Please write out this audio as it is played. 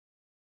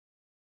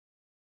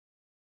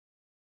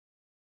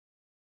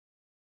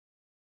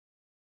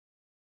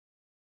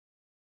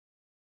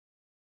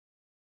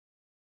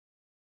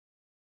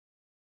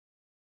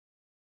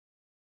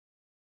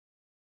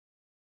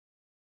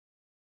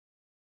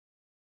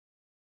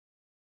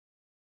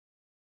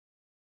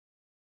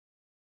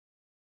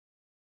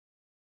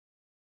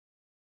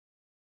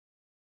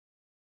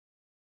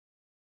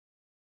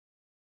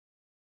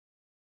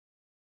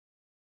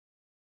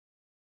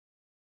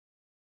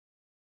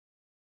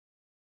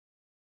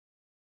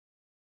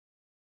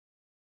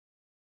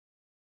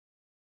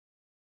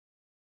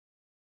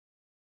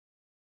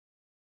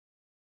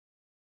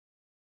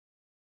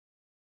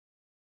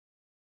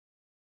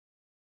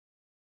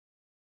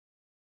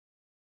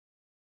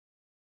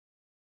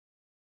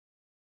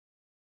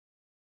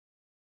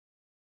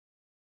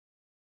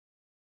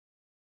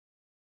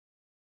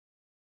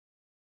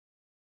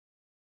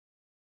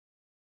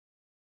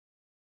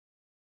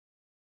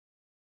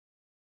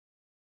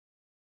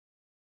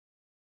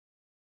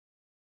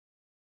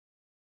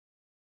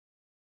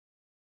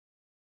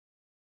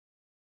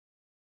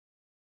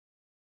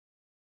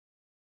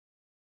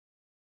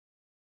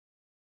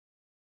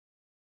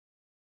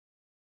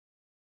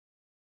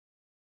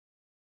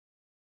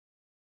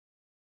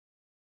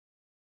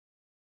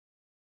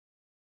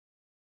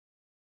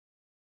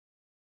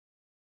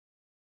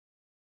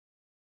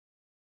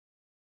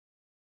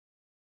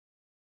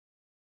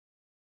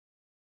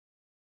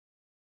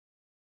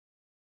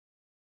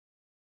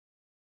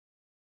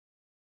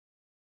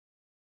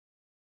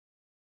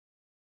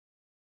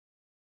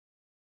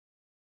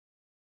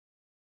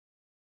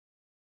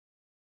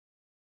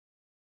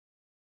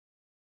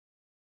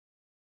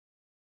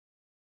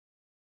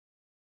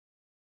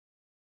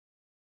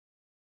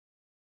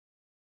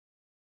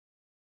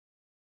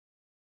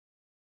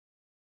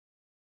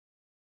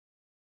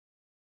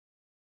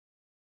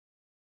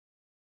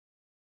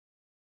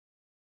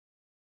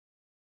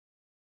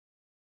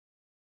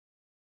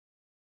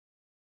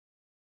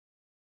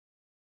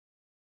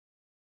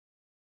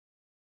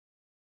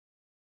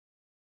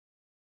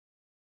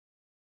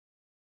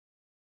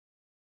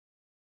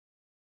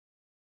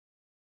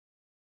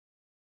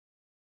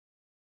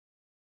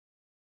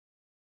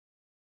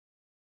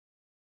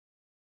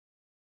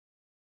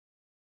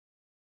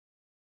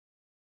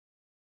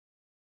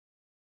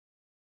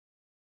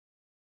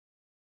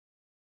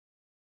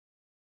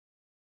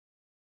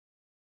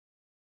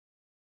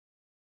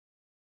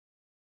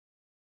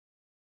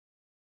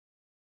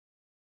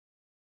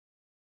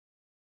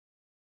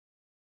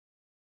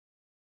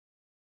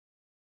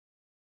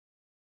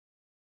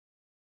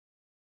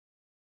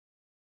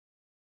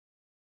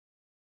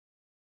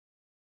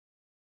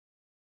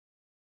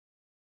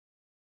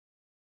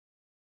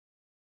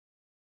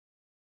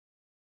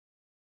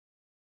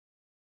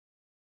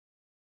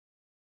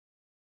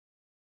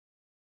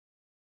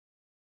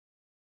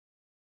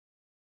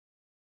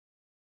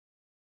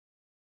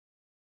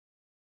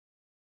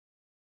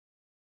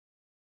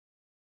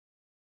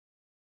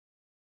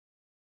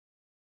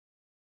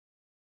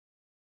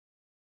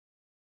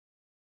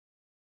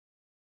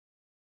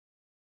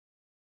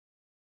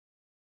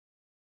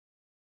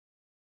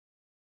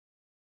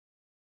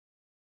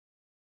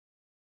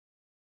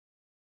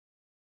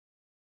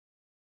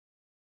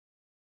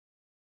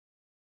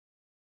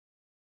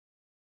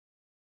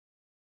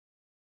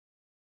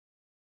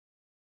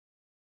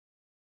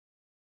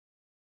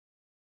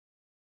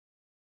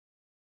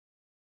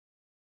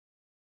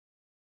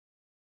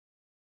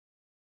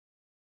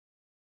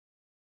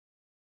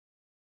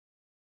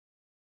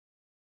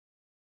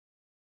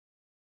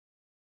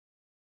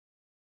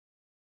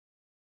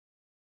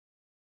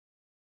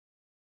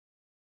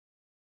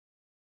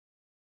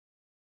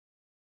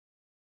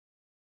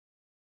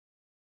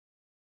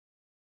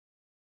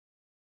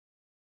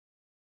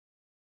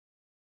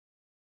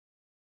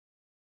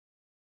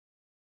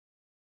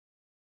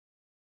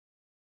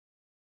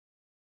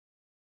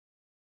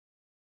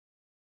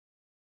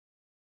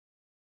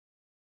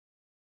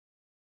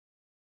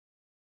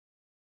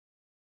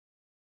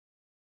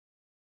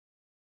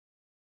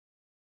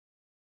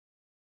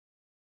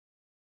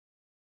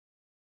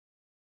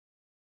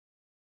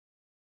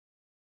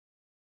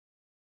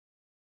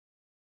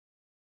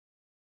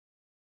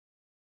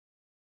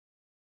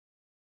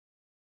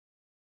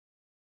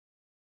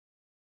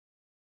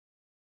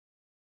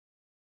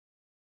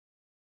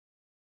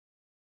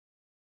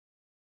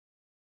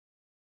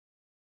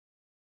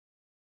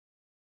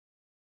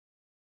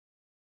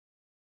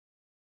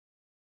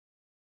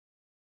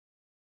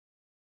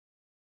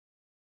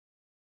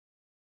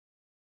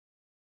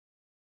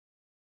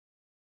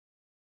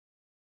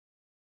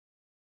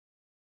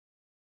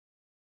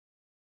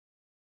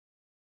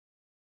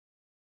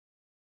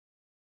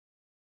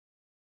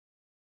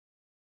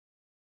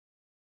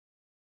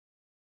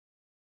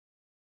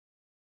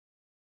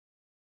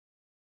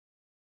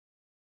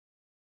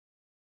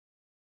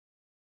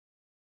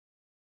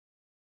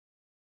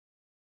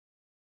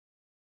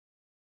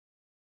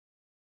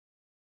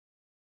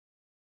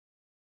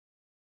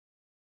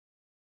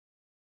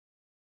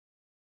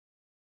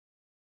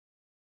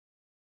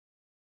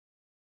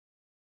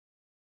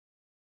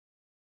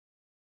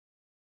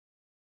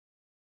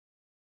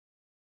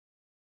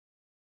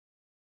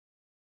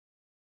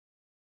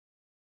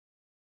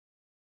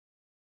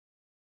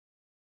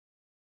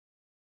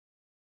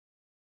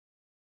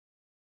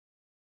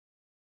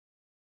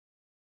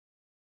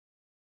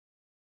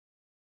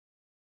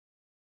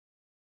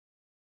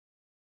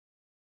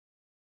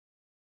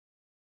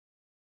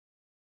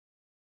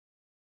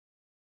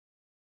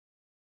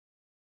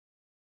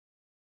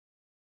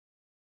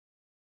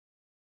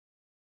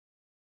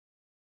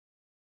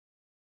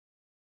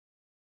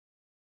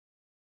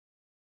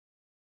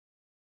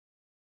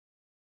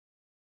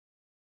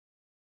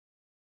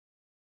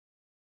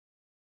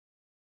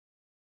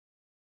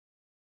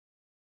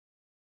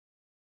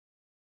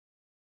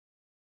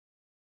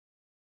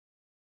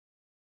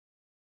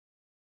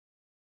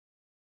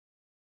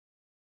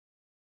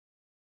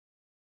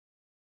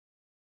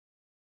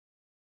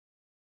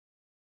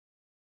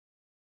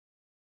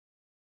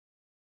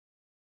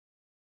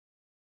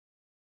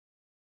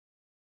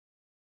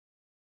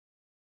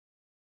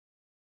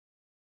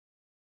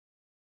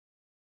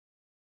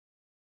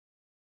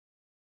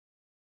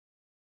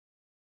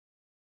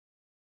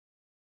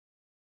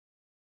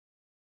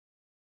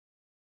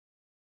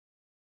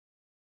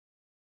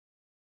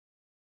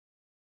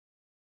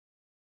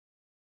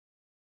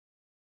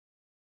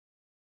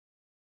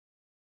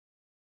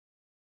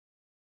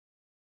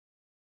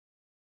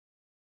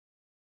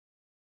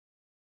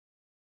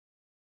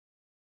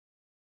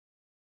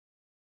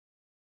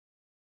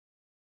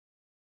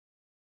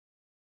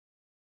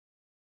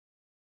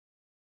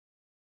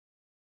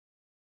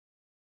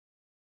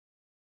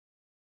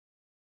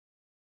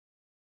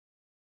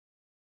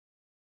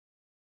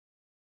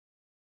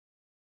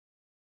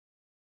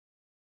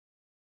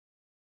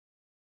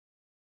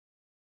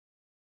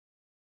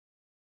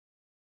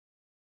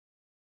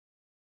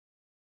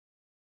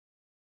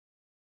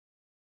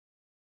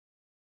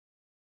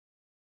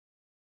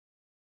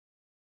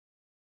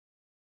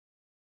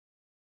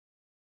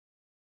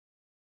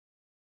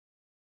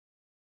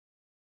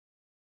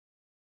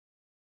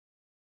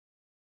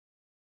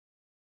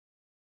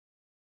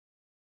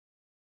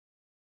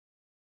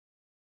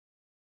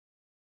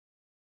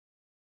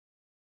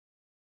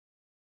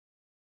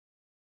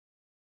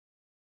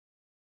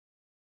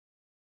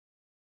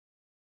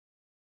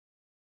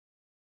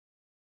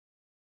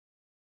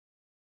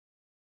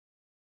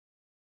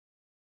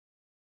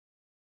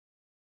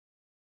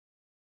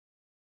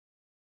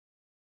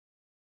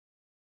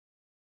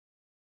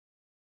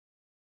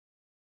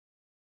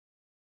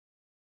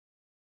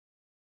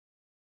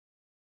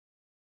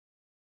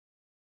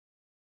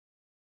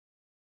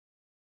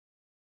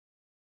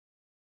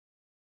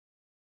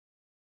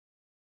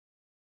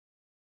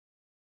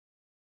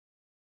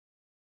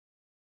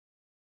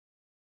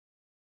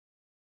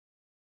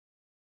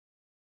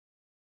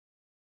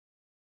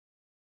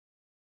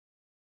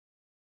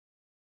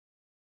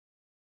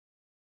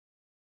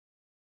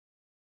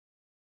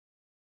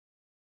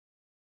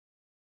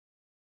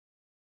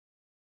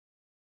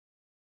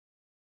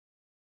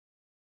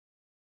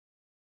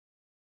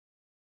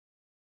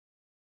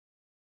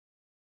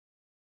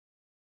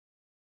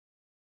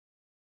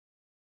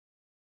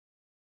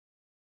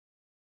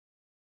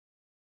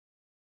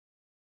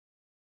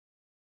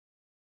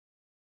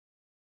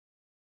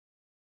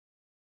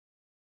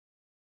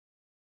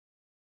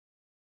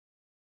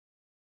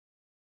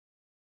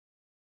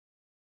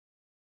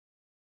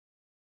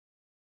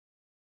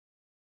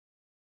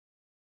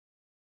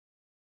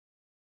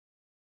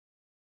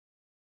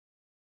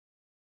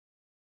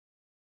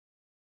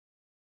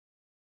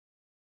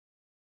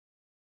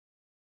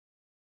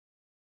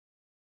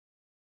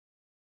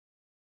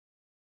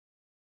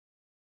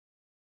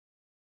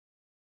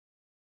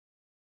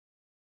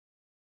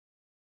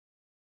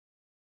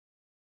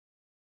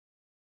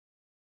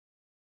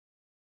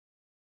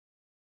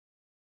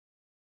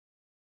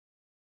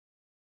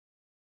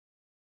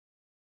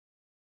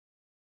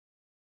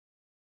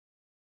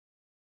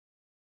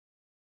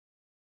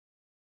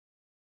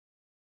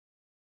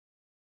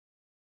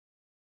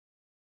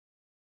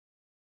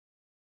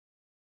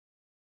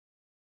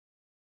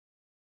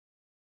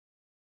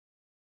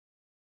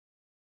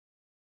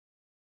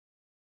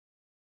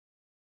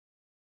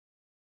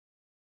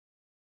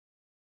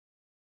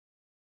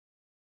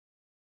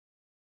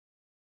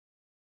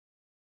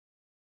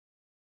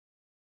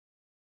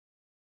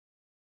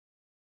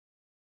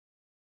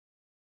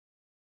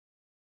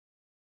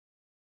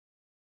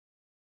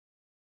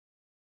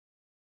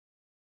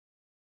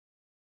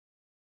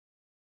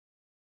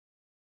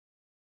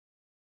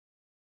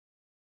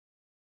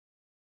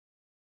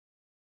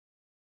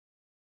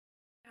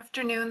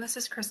afternoon. This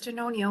is Kristen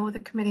O'Neill with the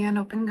Committee on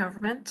Open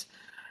Government.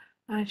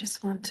 I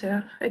just want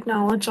to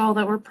acknowledge all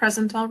that were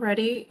present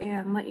already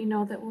and let you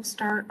know that we'll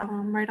start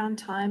right on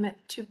time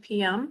at 2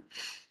 p.m.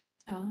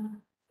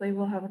 Hopefully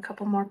we'll have a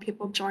couple more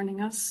people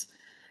joining us.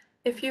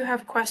 If you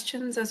have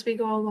questions as we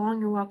go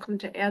along, you're welcome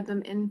to add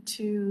them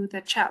into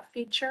the chat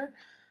feature.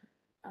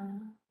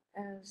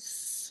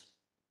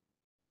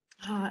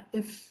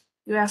 If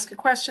you ask a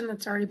question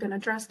that's already been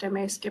addressed, I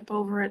may skip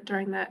over it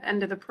during the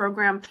end of the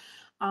program,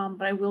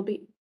 but I will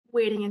be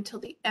waiting until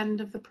the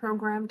end of the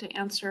program to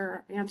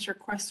answer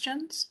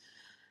questions.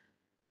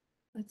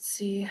 Let's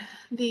see,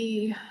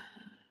 the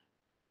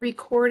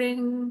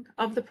recording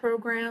of the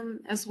program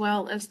as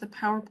well as the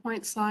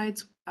PowerPoint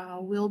slides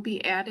will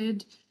be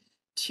added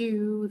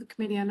to the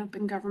Committee on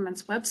Open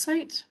Government's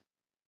website.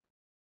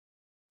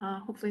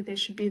 Hopefully they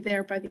should be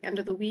there by the end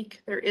of the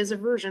week. There is a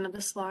version of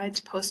the slides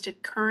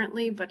posted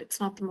currently, but it's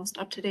not the most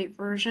up-to-date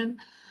version.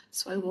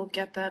 So I will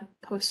get that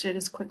posted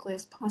as quickly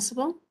as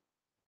possible.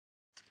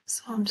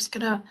 So I'm just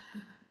gonna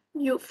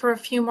mute for a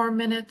few more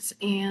minutes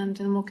and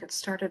then we'll get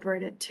started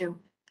right at 2.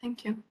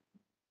 Thank you.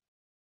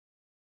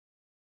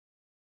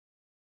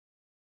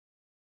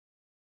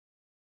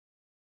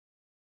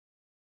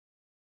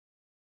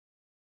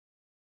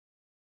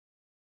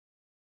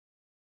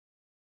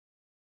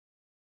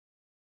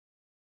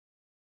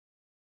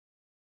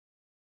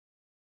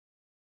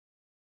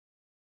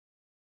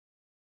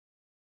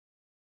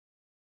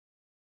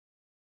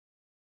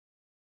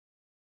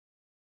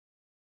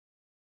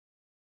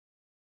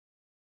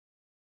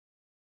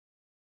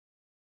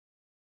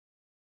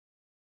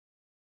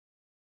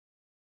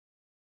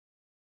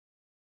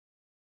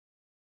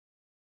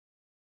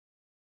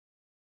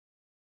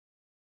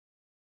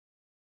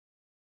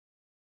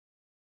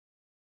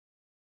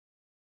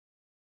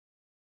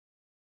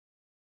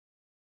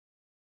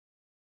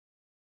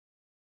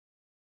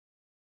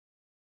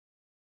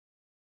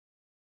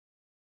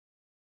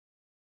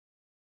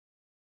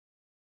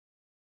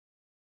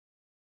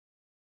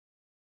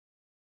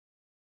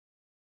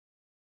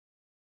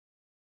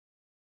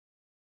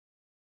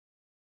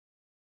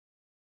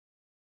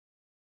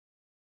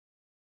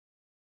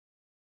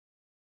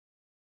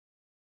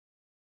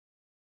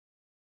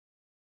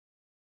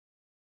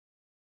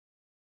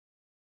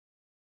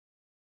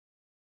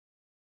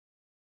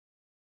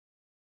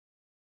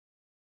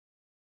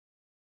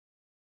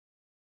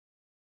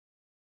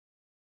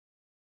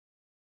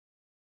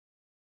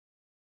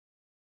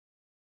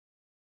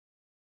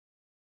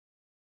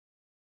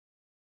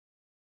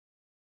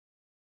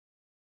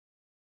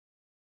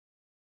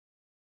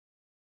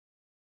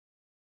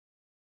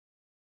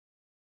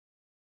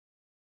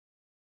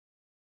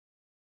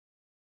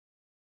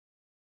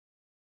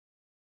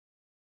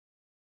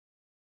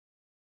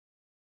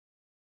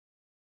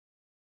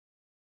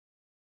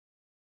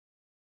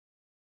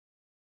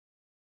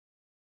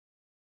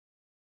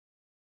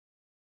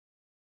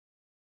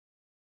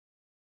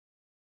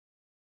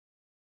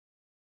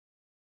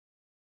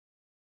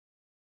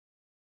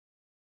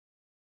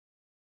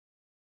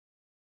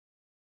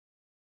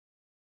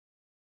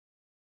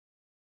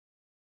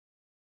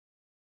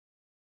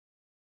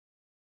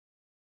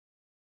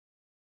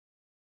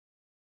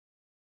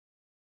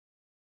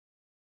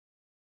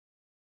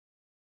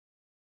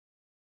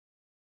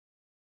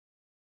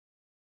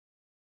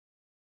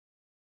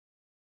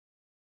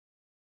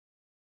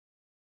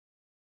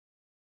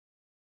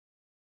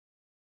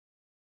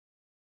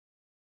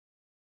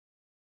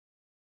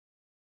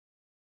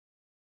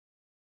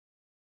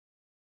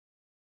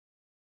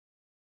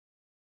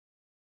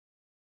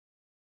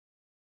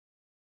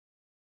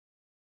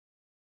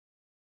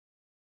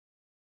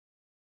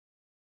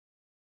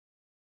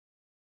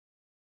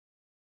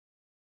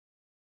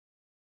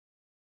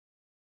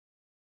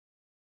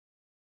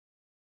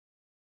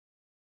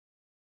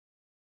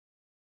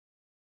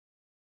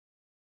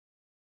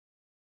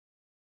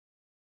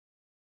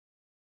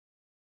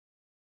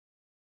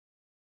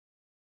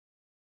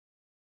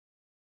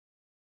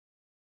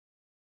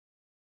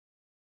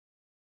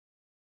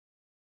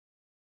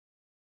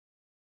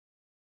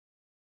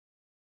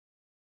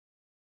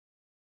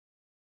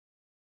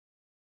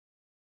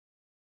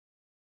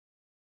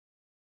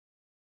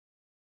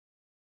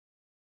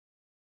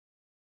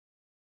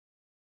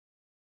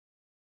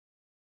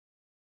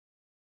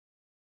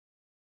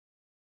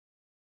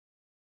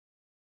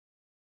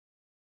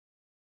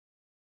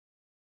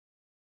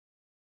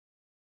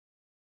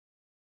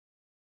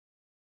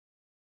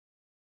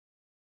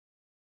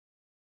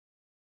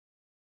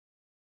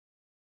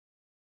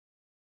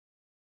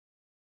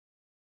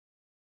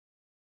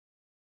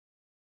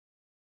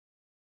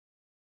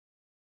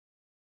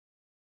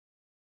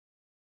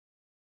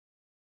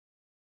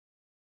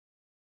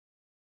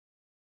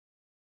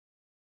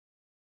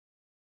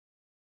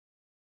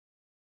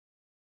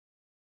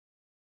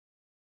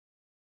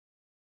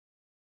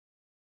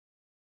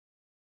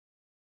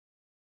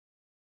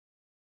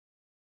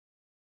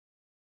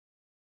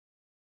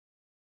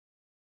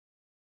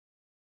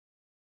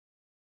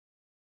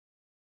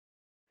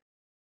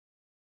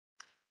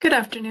 Good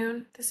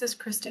afternoon. This is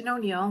Kristen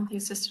O'Neill, the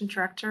Assistant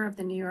Director of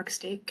the New York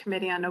State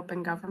Committee on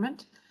Open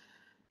Government.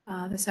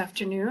 This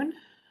afternoon,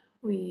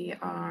 we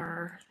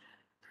are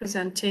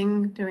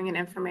doing an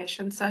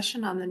information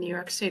session on the New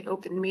York State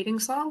Open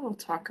Meetings Law. We'll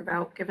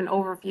give an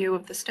overview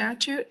of the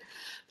statute,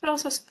 but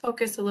also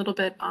focus a little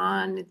bit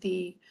on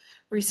the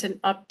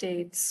recent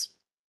updates,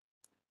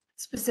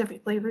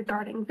 specifically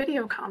regarding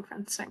video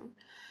conferencing.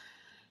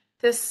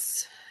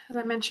 This, as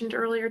I mentioned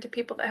earlier to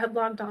people that had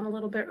logged on a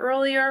little bit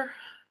earlier,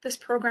 this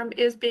program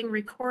is being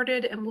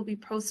recorded and will be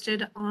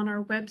posted on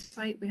our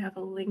website. We have a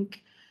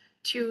link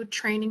to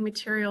training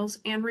materials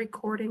and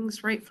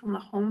recordings right from the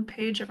home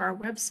page of our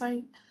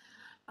website.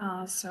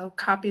 So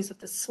copies of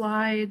the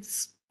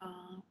slides,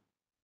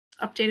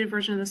 updated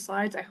version of the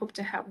slides, I hope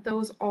to have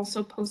those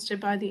also posted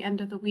by the end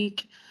of the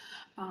week,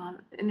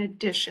 in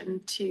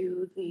addition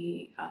to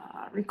the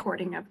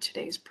recording of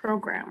today's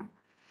program.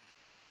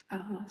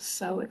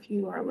 So if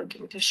you are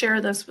looking to share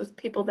this with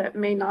people that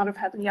may not have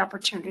had the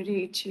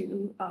opportunity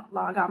to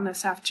log on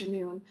this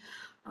afternoon,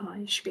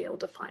 you should be able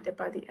to find it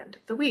by the end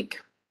of the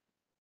week.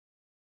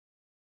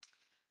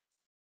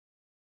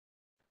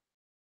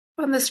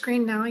 On the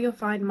screen now, you'll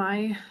find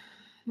my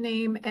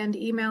name and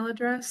email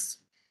address.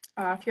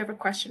 If you have a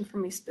question for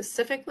me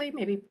specifically,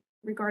 maybe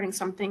regarding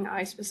something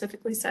I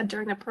specifically said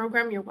during the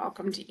program, you're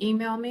welcome to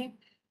email me.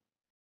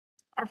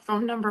 Our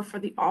phone number for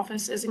the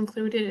office is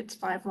included. It's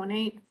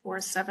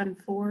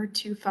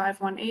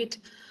 518-474-2518,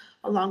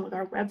 along with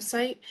our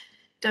website,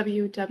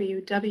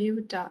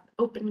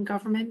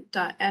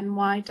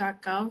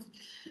 www.opengovernment.ny.gov.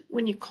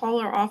 When you call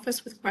our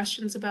office with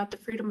questions about the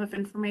Freedom of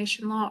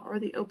Information Law or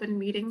the Open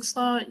Meetings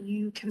Law,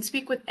 you can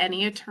speak with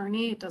any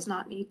attorney. It does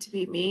not need to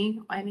be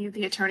me. Any of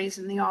the attorneys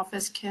in the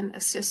office can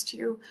assist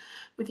you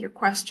with your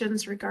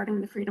questions regarding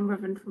the Freedom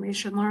of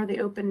Information Law or the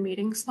Open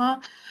Meetings Law.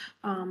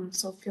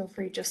 So feel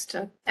free just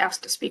to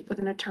ask to speak with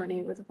an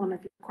attorney with one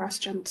of your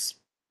questions.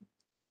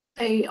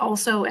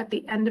 Also, at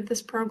the end of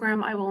this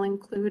program, I will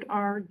include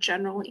our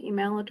general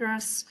email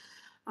address,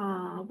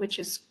 which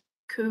is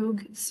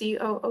coog,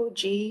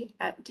 C-O-O-G,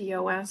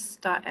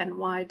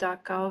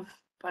 @dos.ny.gov,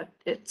 but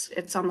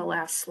it's on the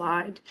last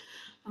slide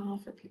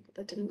for people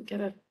that didn't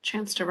get a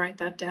chance to write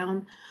that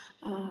down.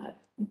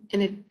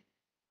 In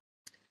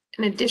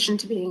addition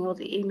to being able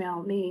to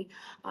email me,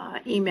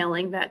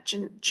 emailing that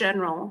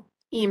general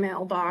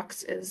email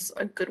box is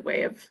a good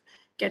way of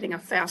getting a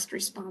fast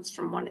response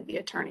from one of the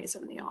attorneys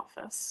in the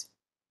office.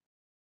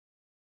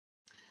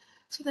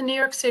 So the New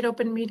York State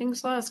Open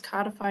Meetings Law is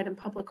codified in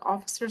Public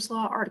Officers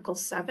Law, Article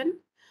 7.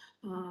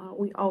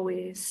 We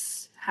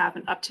always have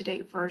an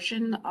up-to-date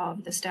version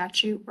of the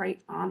statute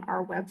right on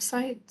our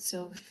website.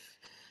 So if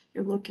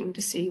you're looking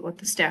to see what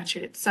the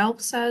statute itself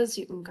says,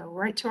 you can go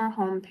right to our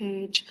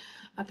homepage.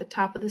 At the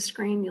top of the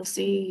screen, you'll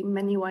see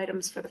menu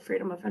items for the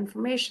Freedom of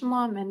Information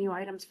Law, menu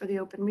items for the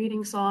Open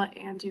Meetings Law,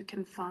 and you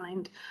can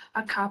find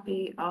a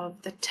copy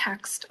of the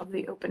text of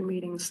the Open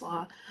Meetings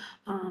Law.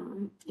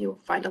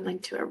 You'll find a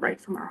link to it right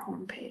from our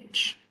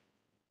homepage.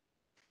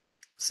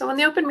 So when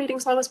the Open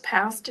Meetings Law was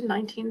passed in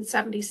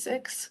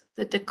 1976,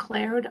 the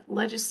declared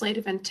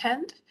legislative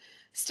intent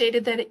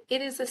stated that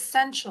it is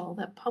essential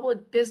that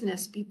public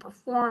business be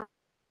performed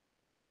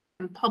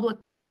in public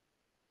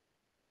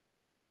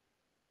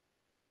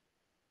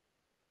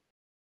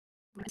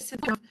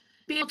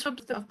be able to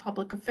observe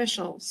public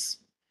officials.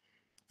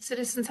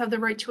 Citizens have the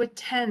right to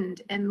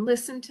attend and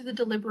listen to the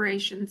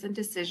deliberations and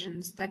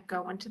decisions that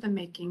go into the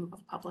making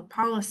of public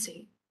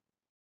policy.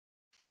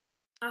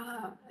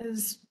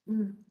 As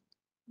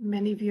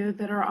many of you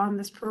that are on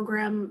this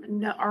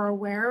program are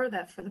aware,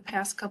 that for the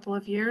past couple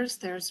of years,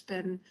 there's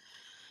been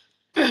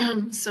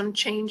some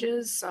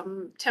changes,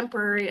 some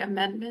temporary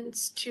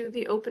amendments to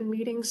the Open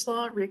Meetings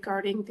Law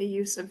regarding the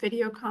use of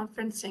video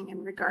conferencing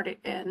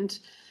and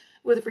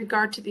with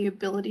regard to the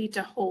ability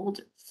to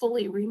hold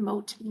fully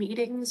remote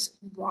meetings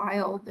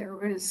while there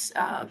was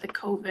the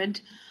COVID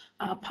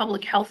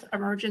public health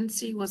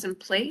emergency was in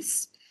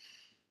place.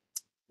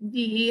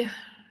 The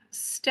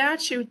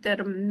statute that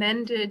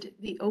amended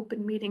the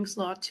Open Meetings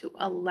Law to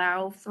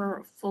allow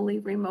for fully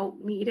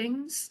remote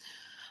meetings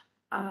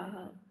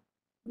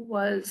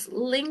was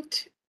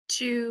linked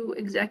to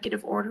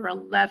Executive Order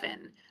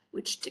 11,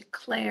 which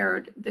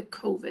declared the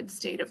COVID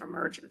state of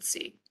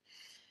emergency.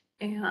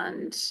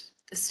 And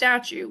the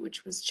statute,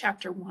 which was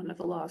Chapter 1 of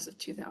the laws of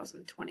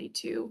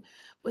 2022,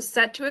 was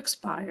set to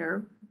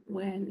expire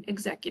when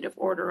Executive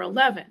Order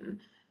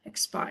 11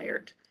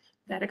 expired.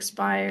 That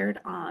expired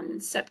on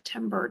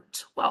September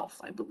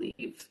 12th, I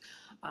believe.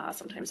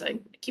 Sometimes I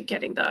keep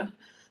getting the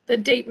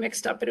date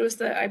mixed up, but it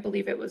was I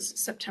believe it was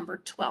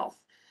September 12th.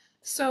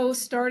 So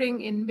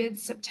starting in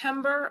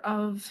mid-September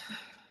of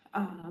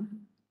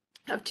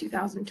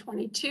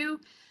 2022,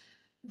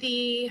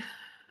 the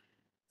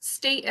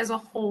state as a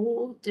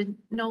whole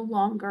no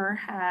longer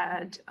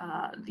had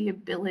the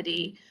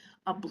ability,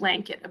 a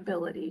blanket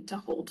ability, to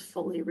hold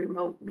fully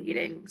remote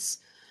meetings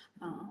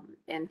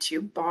and to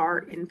bar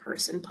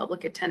in-person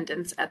public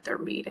attendance at their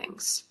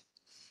meetings.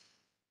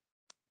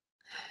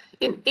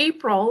 In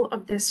April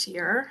of this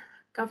year,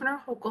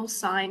 Governor Hochul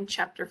signed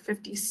Chapter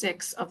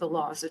 56 of the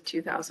laws of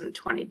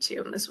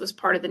 2022, and this was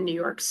part of the New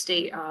York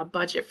State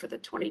budget for the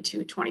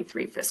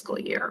 22-23 fiscal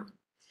year.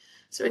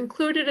 So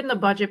included in the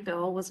budget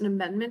bill was an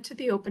amendment to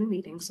the open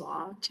meetings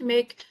law to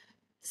make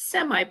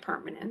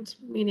semi-permanent,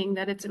 meaning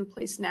that it's in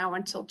place now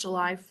until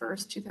July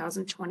 1st,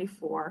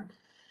 2024,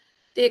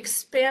 the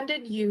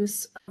expanded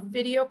use of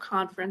video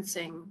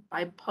conferencing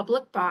by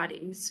public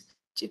bodies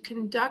to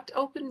conduct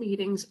open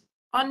meetings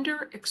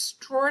under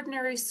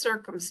extraordinary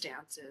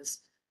circumstances,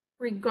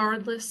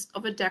 regardless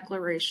of a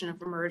declaration of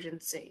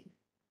emergency.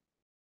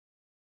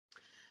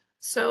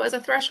 So as a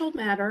threshold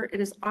matter,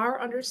 it is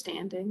our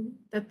understanding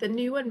that the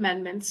new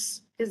amendment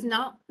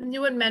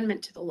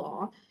to the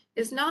law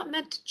is not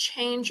meant to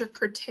change or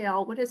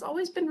curtail what has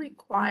always been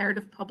required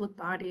of public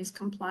bodies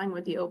complying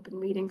with the open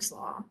meetings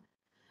law.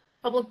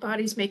 Public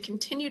bodies may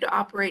continue to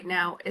operate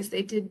now as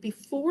they did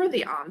before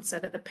the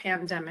onset of the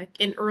pandemic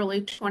in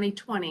early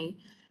 2020,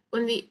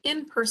 when the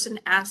in-person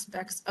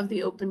aspects of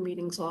the open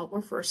meetings law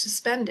were first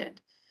suspended.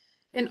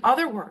 In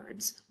other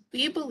words,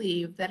 we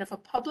believe that if a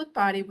public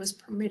body was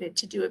permitted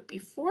to do it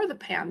before the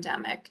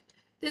pandemic,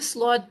 this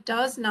law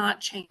does not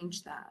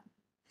change that.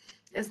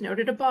 As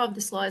noted above,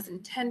 this law is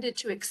intended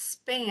to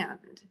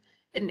expand,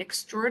 in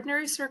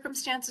extraordinary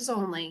circumstances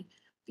only,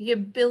 the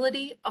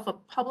ability of a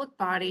public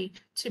body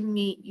to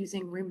meet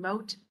using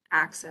remote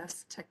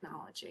access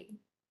technology.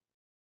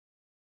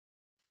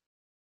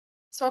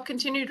 So I'll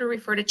continue to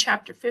refer to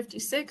Chapter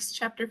 56.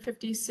 Chapter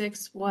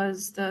 56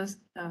 was the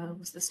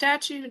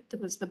statute,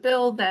 that was the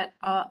bill that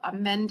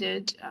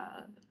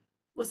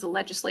was the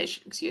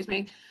legislation, excuse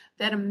me,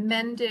 that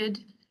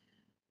amended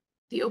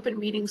the open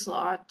meetings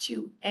law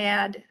to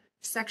add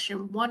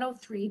Section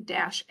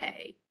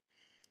 103-A.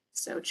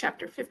 So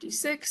Chapter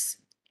 56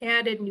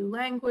 added new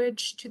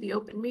language to the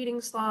open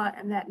meetings law,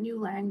 and that new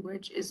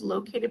language is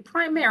located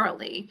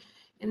primarily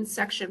in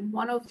Section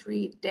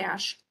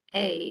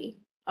 103-A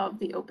of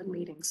the open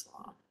meetings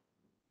law.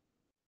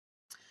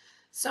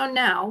 So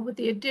now, with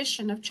the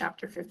addition of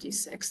Chapter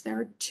 56, there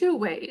are two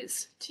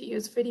ways to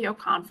use video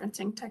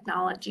conferencing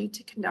technology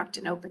to conduct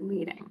an open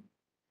meeting.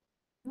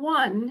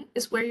 One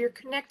is where you're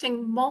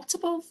connecting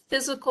multiple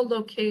physical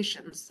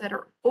locations that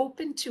are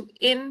open to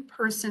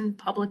in-person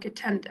public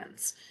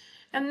attendance.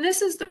 And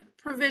this is the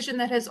provision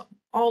that has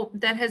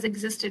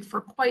existed for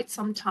quite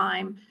some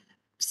time,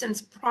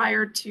 since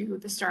prior to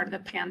the start of the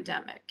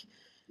pandemic.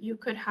 You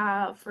could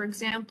have, for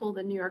example,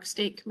 the New York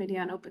State Committee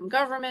on Open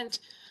Government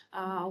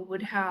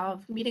would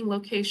have meeting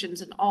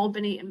locations in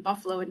Albany and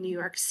Buffalo and New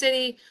York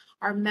City.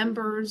 Our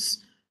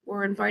members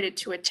were invited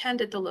to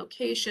attend at the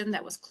location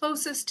that was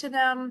closest to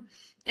them,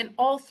 and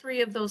all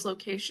three of those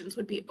locations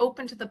would be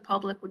open to the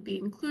public, would be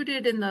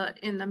included in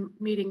the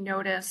meeting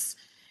notice,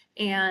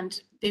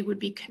 and they would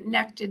be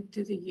connected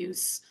through the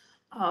use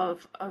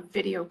of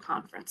video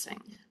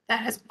conferencing. That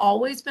has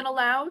always been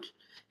allowed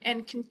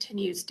and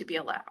continues to be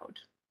allowed.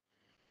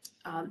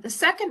 The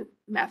second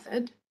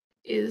method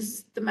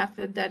is the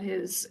method that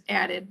is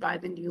added by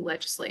the new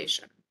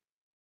legislation.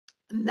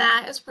 And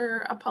that is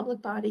where a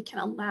public body can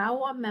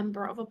allow a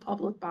member of a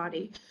public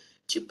body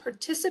to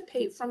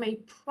participate from a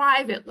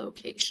private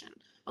location,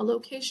 a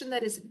location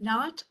that is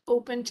not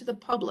open to the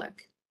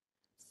public,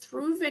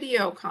 through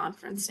video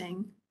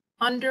conferencing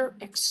under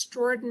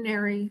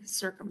extraordinary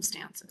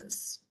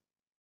circumstances.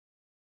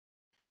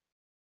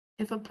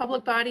 If a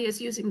public body is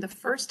using the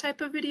first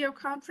type of video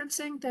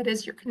conferencing, that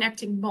is, you're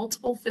connecting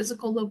multiple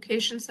physical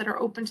locations that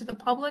are open to the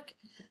public,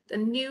 the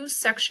new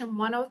Section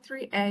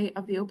 103A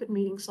of the Open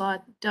Meetings Law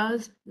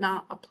does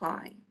not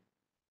apply.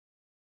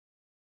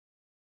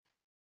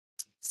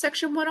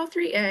 Section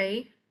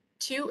 103A,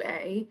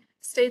 2A,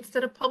 states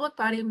that a public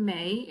body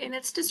may, in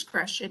its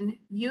discretion,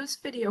 use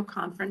video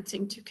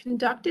conferencing to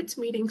conduct its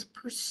meetings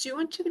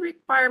pursuant to the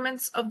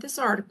requirements of this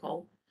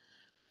article,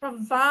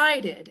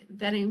 provided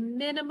that a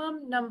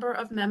minimum number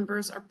of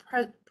members are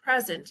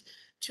present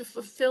to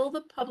fulfill the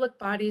public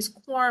body's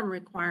quorum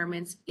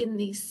requirements in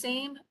the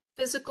same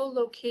physical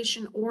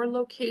location or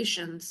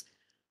locations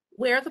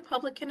where the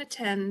public can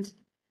attend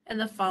and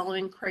the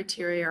following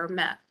criteria are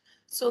met.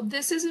 So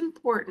this is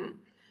important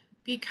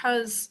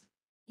because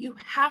you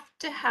have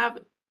to have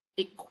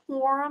a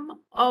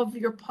quorum of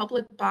your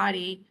public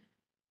body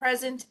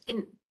present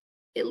in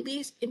at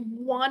least in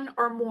one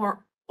or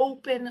more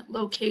open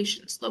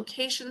locations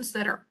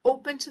that are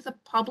open to the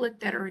public,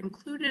 that are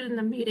included in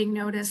the meeting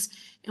notice,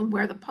 and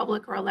where the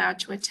public are allowed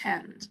to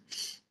attend.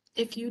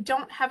 If you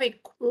don't have a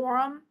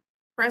quorum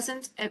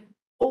present at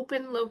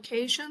open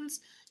locations,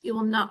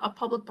 a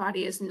public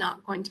body is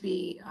not going to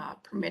be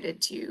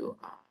permitted to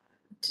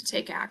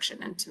take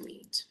action and to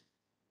meet.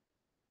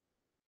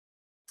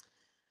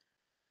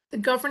 The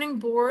governing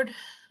board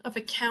of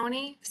a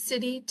county,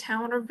 city,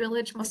 town, or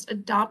village must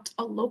adopt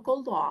a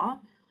local law,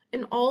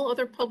 and all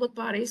other public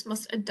bodies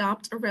must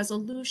adopt a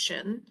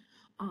resolution.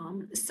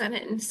 The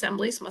Senate and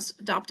assemblies must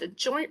adopt a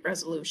joint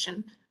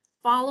resolution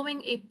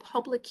following a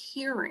public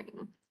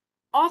hearing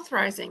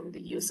authorizing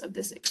the use of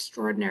this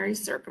extraordinary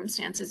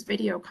circumstances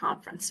video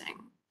conferencing.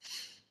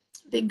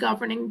 The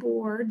governing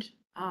board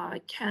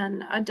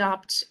can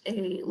adopt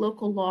a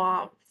local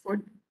law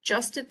for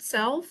just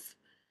itself,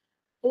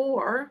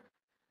 or,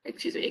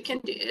 excuse me, it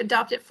can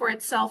adopt it for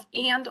itself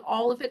and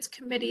all of its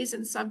committees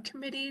and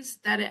subcommittees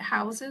that it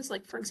houses.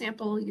 Like, for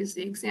example, use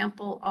the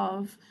example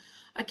of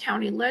a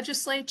county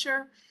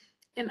legislature.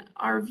 In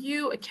our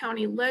view, a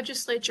county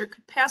legislature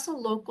could pass a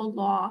local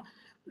law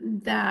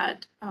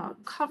that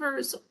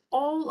covers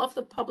all of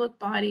the public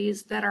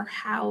bodies that are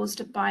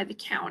housed by the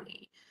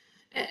county.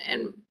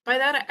 And by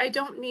that, I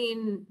don't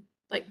mean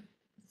like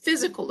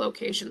physical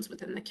locations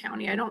within the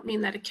county. I don't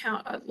mean that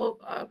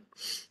a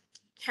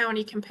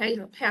county can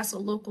pass a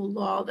local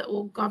law that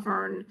will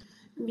govern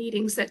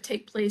meetings that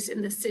take place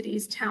in the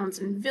cities, towns,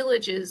 and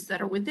villages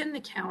that are within the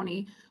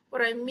county.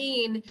 What I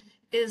mean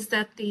is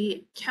that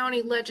the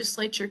county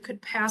legislature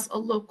could pass a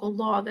local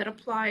law that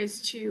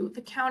applies to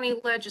the county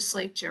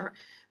legislature,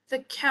 the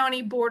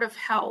county board of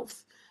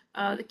health,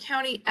 the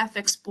county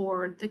ethics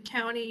board, the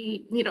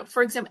county,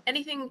 for example,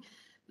 anything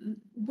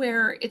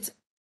where it's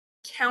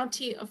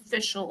county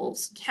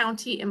officials,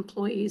 county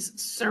employees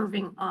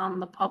serving on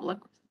the public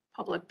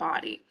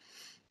body.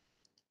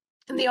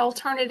 And the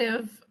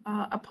alternative,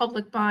 a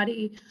public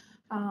body,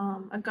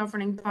 a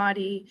governing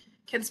body,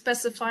 can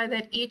specify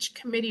that each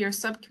committee or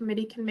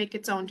subcommittee can make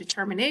its own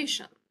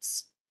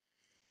determinations.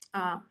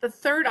 The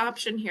third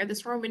option here,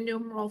 this Roman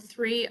numeral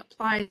 3,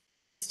 applies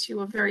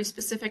to a very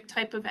specific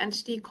type of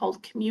entity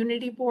called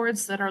community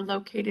boards that are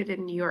located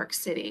in New York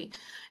City.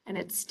 And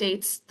it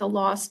states, the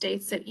law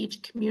states that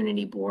each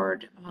community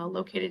board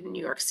located in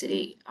New York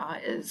City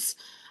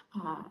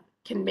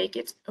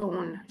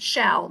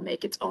shall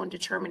make its own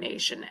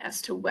determination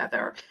as to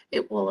whether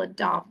it will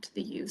adopt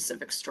the use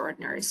of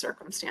extraordinary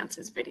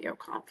circumstances video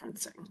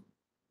conferencing.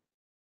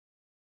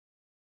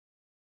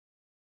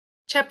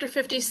 Chapter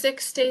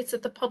 56 states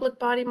that the public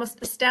body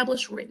must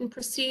establish written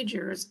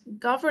procedures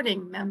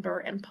governing member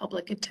and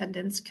public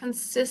attendance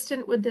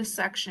consistent with this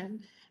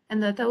section,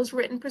 and that those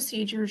written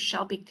procedures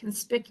shall be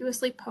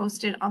conspicuously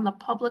posted on the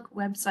public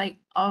website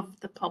of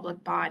the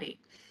public body.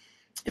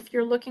 If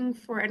you're looking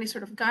for any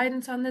sort of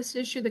guidance on this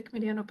issue, the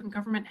Committee on Open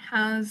Government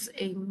has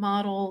a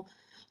model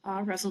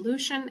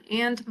resolution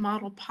and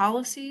model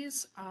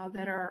policies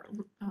that are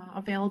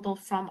available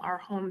from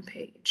our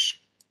homepage.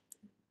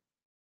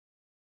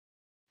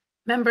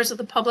 Members of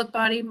the public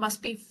body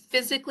must be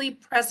physically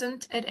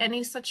present at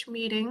any such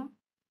meeting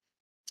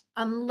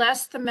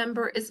unless the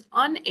member is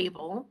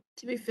unable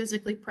to be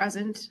physically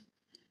present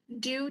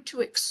due to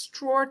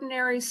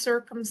extraordinary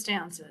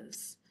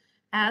circumstances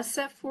as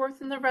set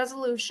forth in the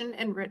resolution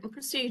and written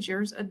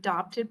procedures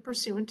adopted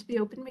pursuant to the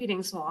Open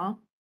Meetings Law.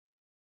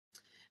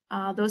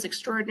 Those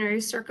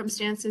extraordinary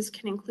circumstances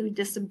can include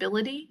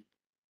disability,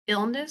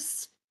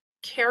 illness,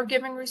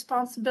 caregiving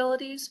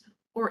responsibilities,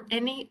 or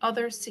any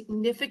other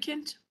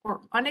significant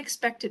or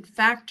unexpected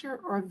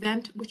factor or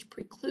event which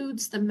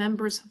precludes the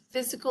member's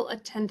physical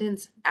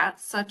attendance at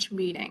such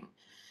meeting.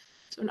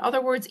 So in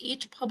other words,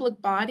 each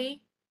public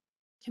body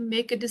can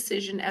make a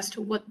decision as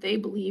to what they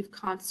believe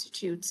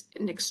constitutes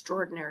an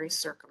extraordinary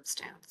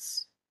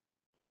circumstance.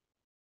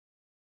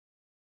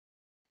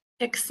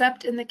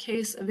 Except in the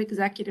case of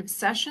executive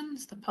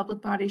sessions, the public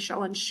body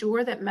shall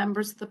ensure that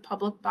members of the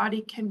public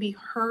body can be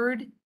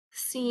heard,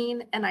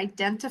 seen, and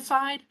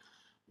identified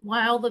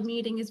while the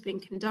meeting is being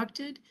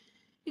conducted,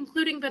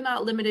 including but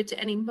not limited to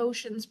any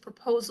motions,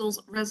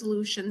 proposals,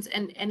 resolutions,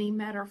 and any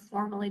matter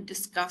formally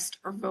discussed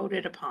or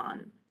voted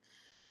upon.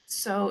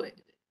 So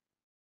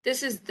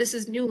this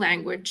is new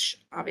language,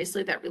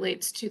 obviously, that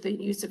relates to the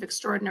use of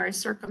extraordinary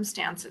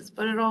circumstances,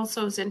 but it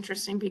also is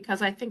interesting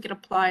because I think it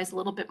applies a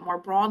little bit more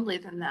broadly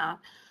than that,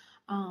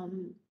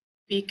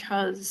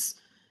 because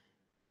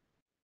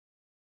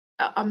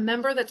a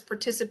member that's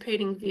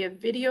participating via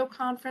video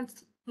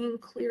conference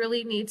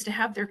clearly needs to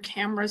have their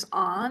cameras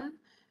on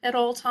at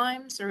all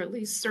times, or at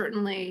least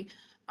certainly,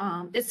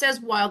 it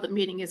says while the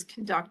meeting is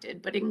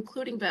conducted, but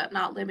including but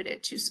not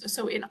limited to.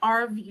 So in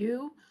our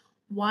view,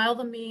 while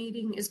the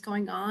meeting is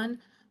going on,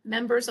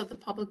 members of the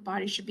public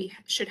body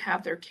should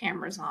have their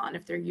cameras on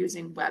if they're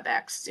using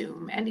WebEx,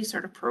 Zoom, any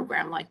sort of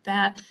program like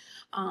that.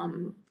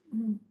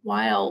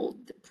 While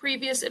the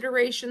previous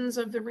iterations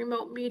of the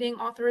remote meeting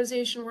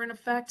authorization were in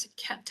effect,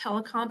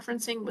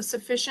 teleconferencing was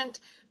sufficient.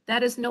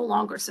 That is no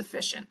longer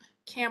sufficient.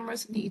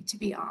 Cameras need to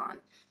be on.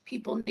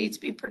 People need to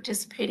be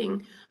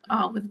participating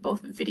with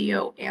both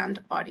video and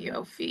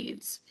audio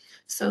feeds.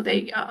 So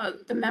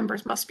the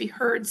members must be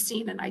heard,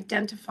 seen, and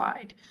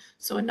identified.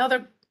 So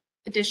another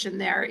addition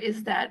there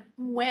is that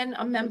when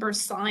a member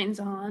signs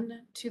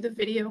on to the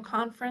video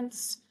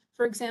conference,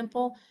 for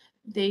example,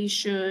 they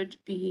should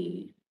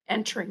be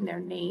entering their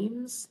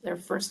names, their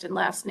first and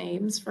last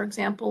names, for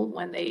example,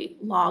 when they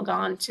log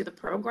on to the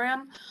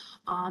program.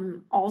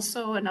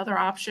 Also, another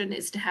option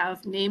is to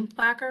have name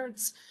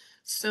placards.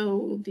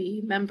 So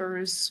the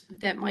members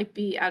that might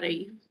be at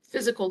a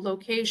physical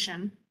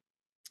location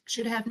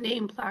should have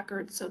name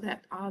placards so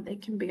that they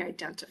can be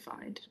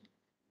identified.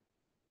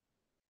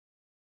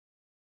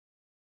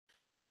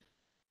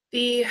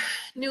 The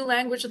new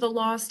language of the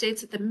law states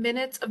that the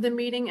minutes of the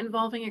meeting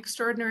involving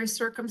extraordinary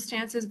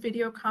circumstances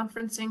video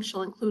conferencing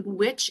shall include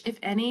which, if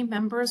any,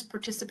 members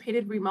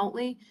participated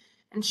remotely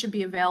and should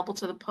be available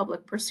to the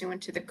public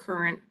pursuant to the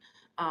current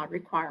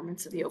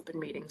requirements of the open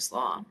meetings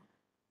law.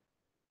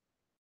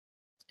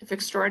 If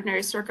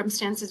extraordinary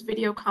circumstances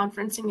video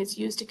conferencing is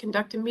used to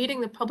conduct a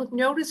meeting, the public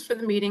notice for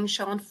the meeting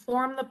shall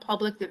inform the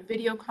public that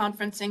video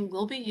conferencing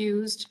will be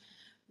used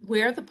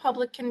where the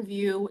public can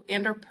view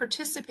and or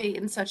participate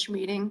in such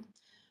meeting,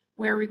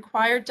 where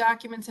required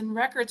documents and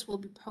records will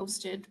be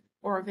posted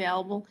or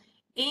available,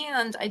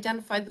 and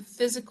identify the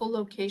physical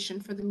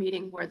location for the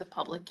meeting where the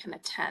public can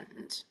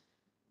attend.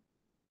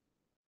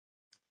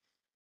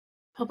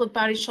 Public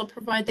bodies shall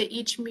provide that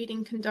each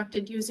meeting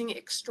conducted using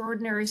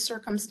extraordinary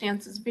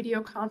circumstances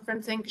video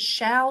conferencing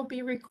shall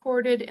be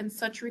recorded and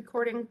such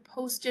recording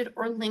posted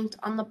or linked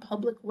on the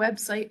public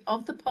website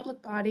of the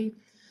public body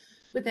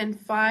within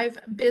 5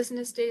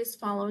 business days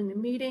following the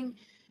meeting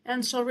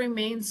and shall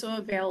remain so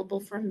available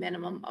for a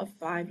minimum of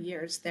 5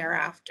 years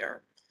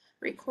thereafter.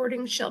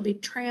 Recording shall be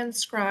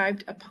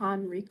transcribed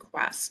upon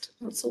request.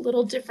 It's a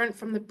little different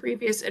from the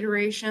previous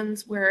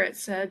iterations where it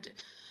said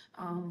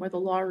where the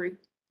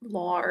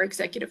law or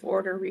executive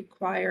order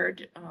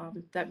required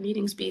that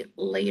meetings be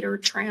later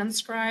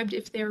transcribed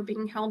if they are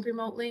being held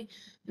remotely.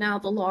 Now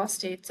the law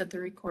states that the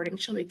recording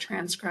shall be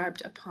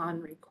transcribed upon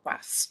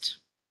request.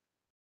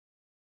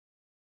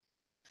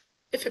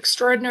 If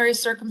extraordinary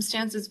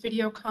circumstances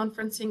video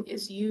conferencing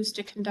is used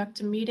to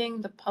conduct a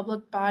meeting, the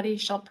public body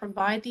shall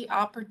provide the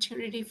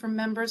opportunity for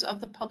members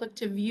of the public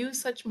to view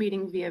such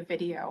meeting via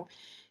video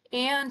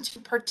and to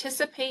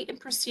participate in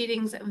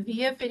proceedings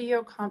via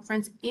video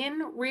conference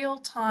in real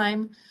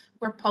time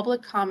where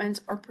public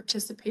comment or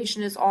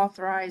participation is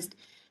authorized,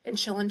 and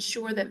shall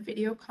ensure that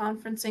video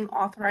conferencing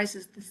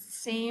authorizes the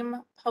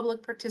same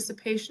public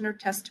participation or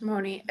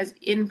testimony as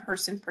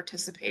in-person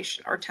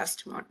participation or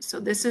testimony.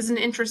 So this is an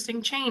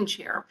interesting change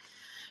here.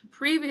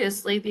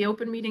 Previously, the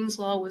open meetings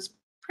law was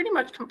pretty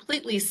much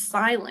completely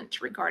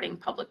silent regarding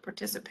public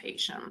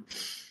participation.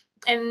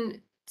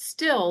 And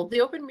still,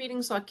 the open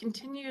meetings law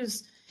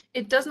continues,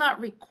 it does not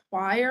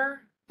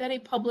require that a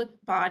public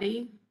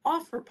body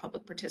offer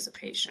public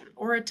participation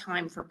or a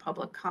time for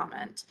public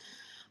comment.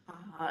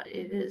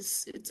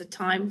 It's a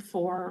time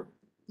for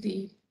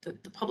the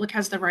public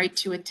has the right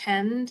to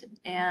attend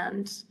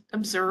and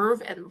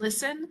observe and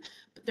listen,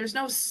 but there's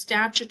no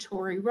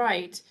statutory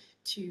right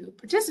to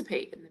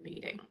participate in the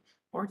meeting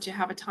or to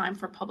have a time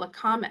for public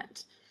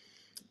comment.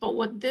 But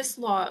what this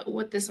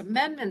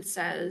amendment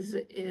says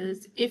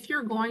is if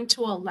you're going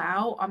to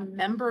allow a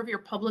member of your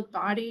public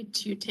body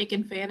to take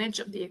advantage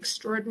of the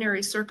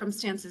extraordinary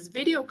circumstances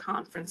video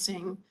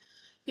conferencing,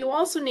 you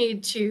also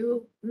need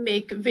to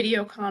make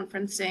video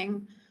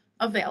conferencing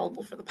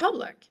available for the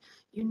public.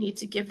 You need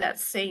to give that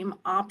same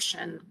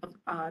option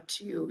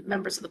to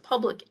members of the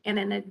public. And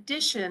in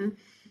addition,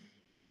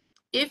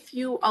 if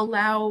you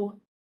allow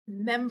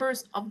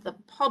members of the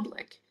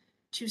public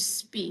to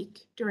speak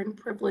during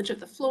privilege of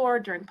the floor,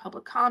 during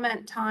public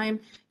comment time,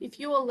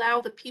 if you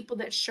allow the people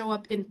that show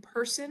up in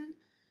person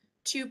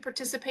to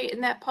participate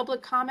in that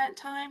public comment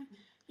time,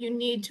 you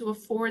need to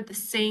afford the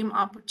same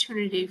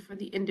opportunity for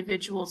the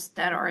individuals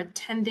that are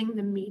attending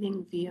the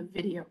meeting via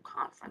video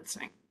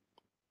conferencing.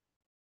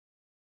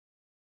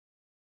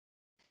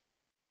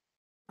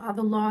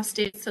 The law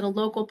states that a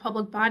local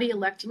public body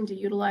electing to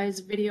utilize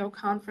video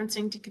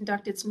conferencing to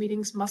conduct its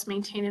meetings must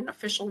maintain an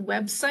official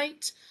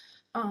website.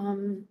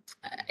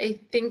 I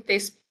think they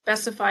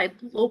specified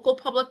local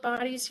public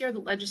bodies here. The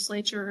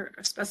legislature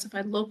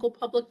specified local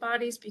public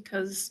bodies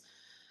because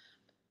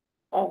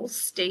all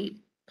state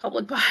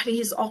public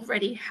bodies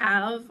already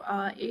have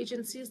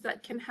agencies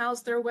that can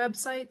house their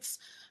websites.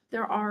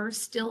 There are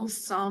still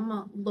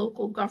some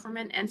local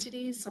government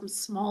entities, some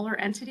smaller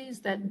entities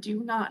that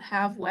do not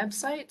have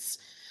websites.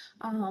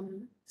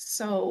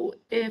 So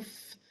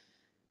if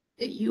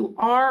you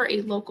are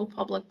a local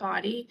public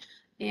body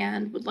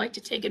and would like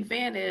to take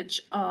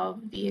advantage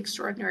of the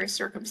extraordinary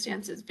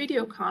circumstances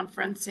video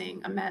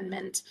conferencing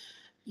amendment,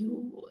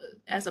 you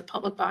as a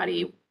public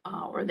body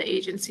or the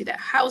agency that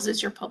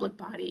houses your public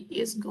body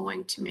is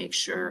going to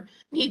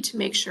need to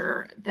make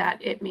sure that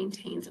it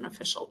maintains an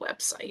official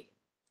website.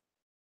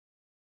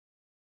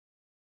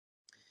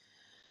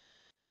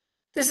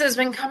 This has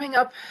been coming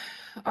up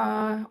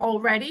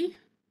already.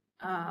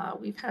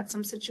 We've had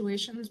some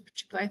situations,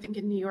 particularly I think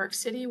in New York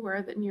City,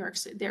 where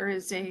there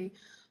is a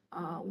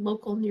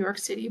local New York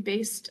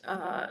City-based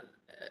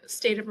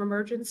state of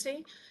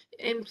emergency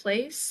in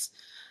place.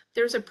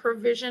 There's a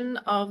provision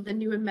of the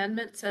new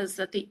amendment says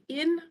that the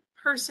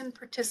in-person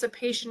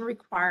participation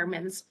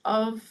requirements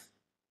of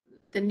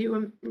the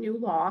new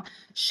law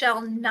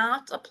shall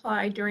not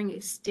apply during a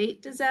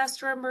state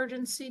disaster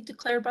emergency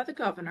declared by the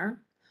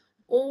governor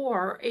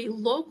or a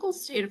local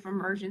state of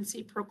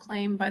emergency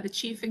proclaimed by the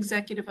chief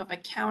executive of a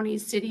county,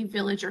 city,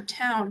 village, or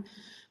town,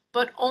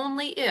 but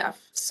only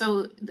if.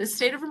 So the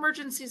state of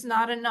emergency is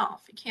not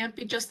enough. It can't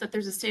be just that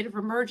there's a state of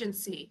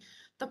emergency.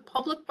 The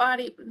public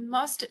body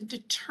must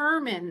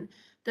determine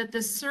that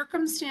the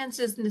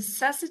circumstances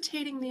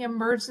necessitating the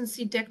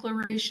emergency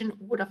declaration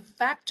would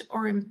affect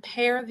or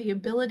impair the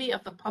ability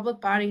of the public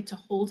body to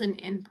hold an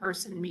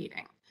in-person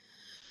meeting.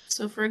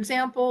 So for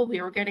example,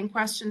 we were getting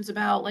questions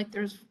about, like,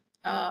 there's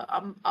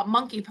a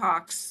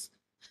monkeypox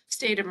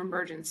state of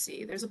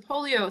emergency, there's a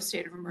polio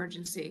state of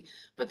emergency,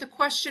 but the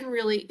question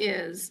really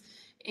is,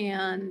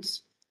 and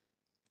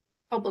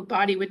public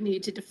body would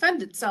need to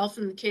defend itself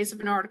in the case of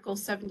an Article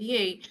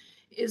 78,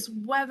 is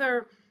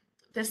whether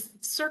the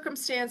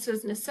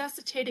circumstances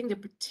necessitating the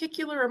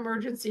particular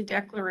emergency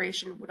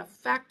declaration would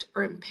affect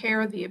or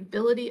impair the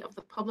ability of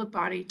the public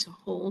body to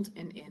hold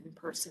an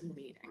in-person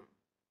meeting.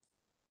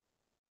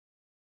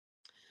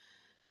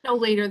 No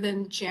later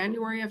than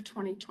January of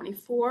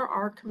 2024,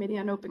 our Committee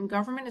on Open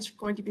Government is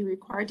going to be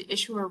required to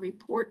issue a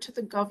report to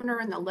the governor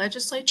and the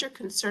legislature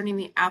concerning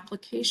the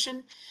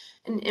application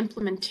and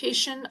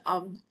implementation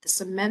of this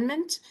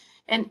amendment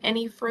and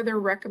any further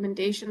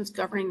recommendations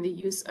governing the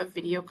use of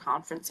video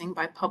conferencing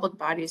by public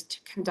bodies to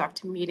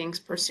conduct meetings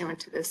pursuant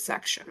to this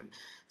section.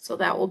 So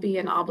that will be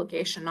an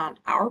obligation on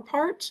our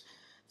part.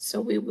 So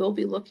we will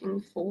be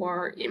looking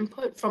for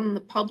input from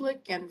the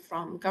public and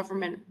from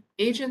government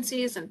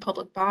agencies and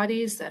public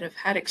bodies that have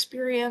had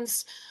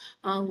experience,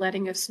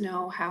 letting us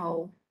know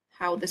how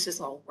this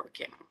is all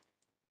working.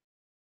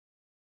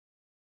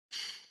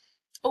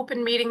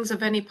 Open meetings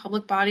of any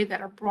public body that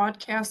are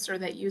broadcast or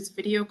that use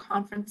video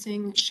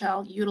conferencing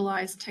shall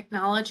utilize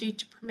technology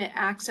to permit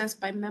access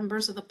by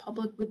members of the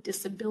public with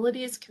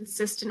disabilities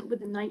consistent with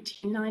the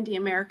 1990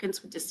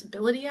 Americans with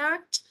Disability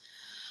Act.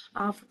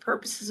 For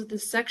purposes of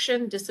this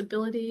section,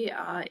 disability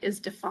is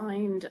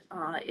defined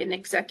in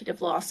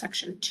Executive Law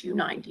Section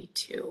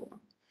 292.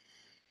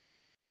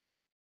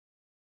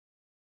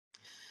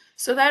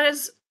 So that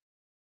is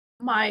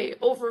my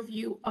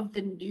overview of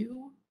the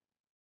new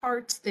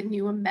parts, the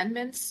new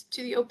amendments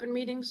to the open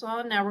meetings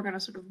law. Now we're going to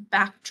sort of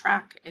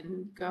backtrack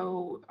and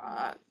go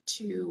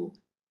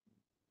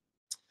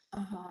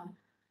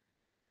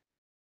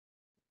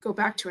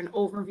back to an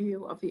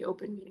overview of the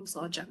open meetings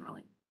law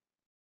generally.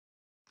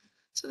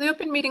 So the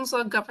open meetings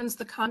law governs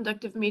the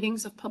conduct of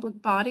meetings of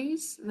public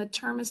bodies, and the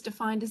term is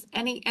defined as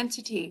any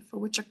entity for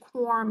which a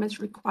quorum is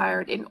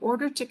required in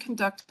order to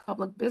conduct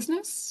public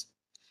business,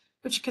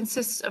 which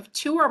consists of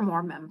 2 or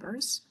more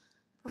members,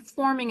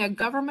 performing a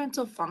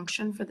governmental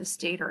function for the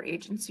state or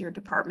agency or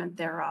department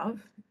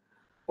thereof,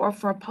 or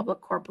for a public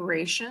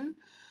corporation,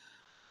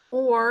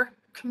 or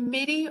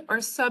committee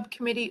or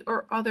subcommittee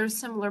or other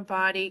similar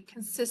body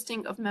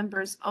consisting of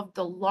members of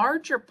the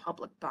larger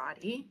public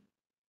body,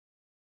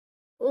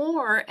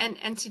 or an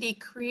entity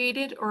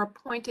created or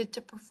appointed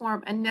to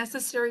perform a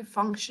necessary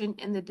function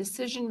in the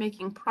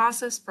decision-making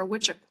process for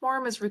which a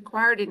quorum is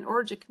required in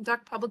order to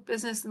conduct public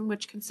business and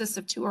which consists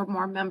of 2 or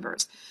more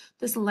members.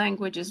 This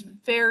language is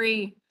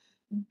very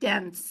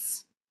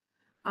dense.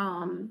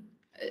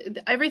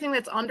 Everything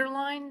that's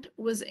underlined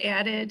was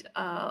added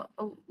a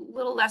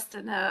little less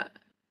than a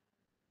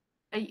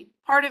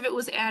part of it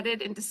was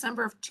added in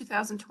December of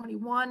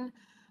 2021.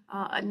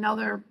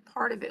 Another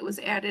part of it was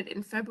added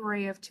in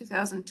February of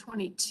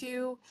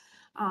 2022.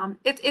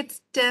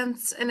 It's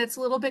dense and it's a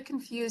little bit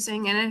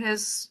confusing, and it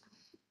has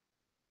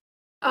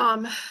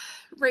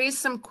raised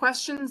some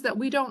questions that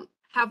we don't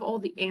have all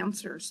the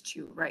answers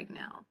to right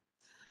now.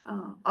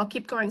 I'll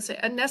keep going. Say,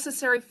 a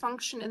necessary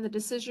function in the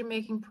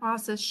decision-making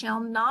process shall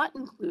not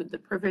include the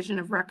provision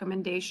of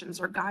recommendations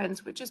or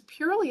guidance, which is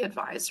purely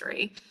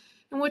advisory,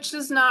 and which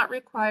does not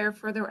require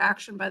further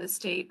action by the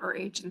state or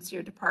agency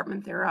or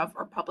department thereof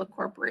or public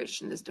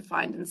corporation as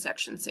defined in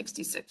Section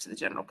 66 of the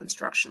General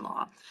Construction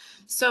Law.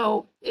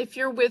 So if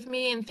you're with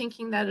me and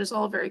thinking that is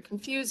all very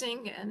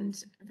confusing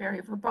and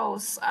very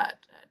verbose,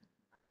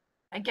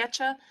 I get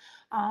you.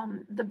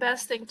 The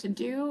best thing to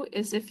do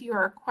is if you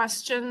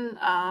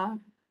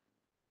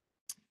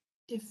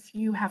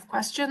have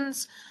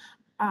questions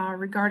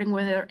regarding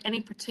whether any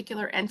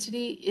particular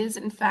entity is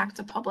in fact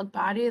a public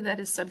body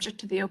that is subject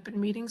to the open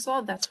meetings law,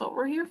 that's what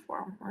we're here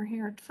for. We're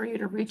here for you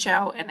to reach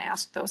out and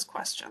ask those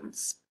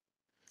questions.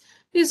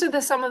 These are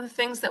some of the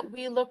things that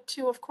we look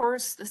to, of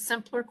course, the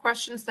simpler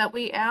questions that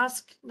we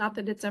ask. Not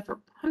that it's ever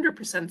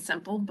 100%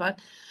 simple, but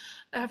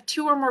have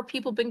 2 or more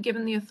people been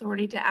given the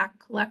authority to act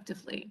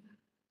collectively?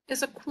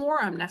 Is a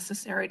quorum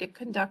necessary to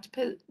conduct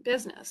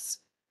business?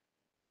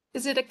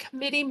 Is it a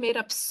committee made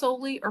up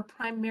solely or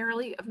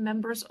primarily of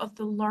members of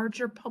the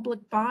larger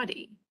public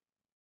body?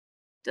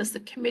 Does the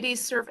committee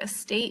serve a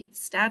state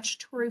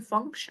statutory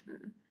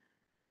function?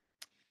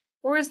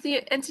 Or is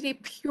the entity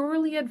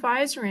purely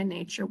advisory in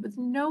nature with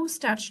no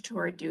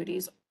statutory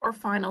duties or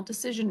final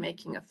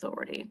decision-making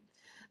authority?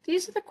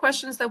 These are the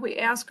questions that we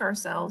ask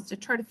ourselves to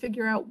try to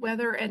figure out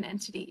whether an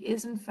entity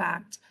is in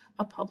fact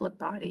a public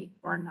body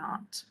or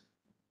not.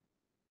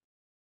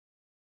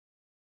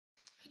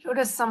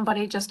 Notice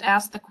somebody just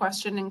asked the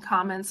question in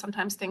comments.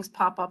 Sometimes things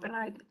pop up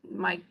and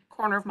my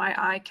corner of my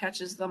eye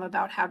catches them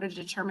about how to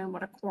determine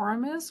what a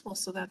quorum is. Well,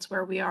 so that's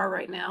where we are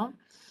right now.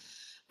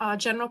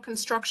 General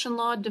construction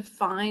law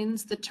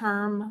defines the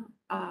term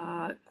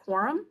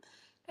quorum,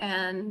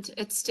 And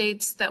it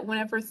states that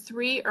whenever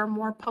 3 or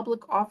more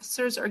public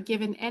officers are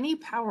given any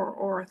power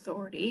or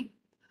authority,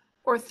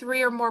 or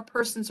 3 or more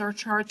persons are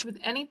charged with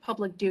any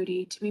public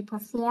duty to be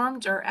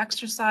performed or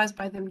exercised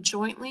by them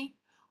jointly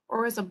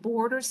or as a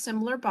board or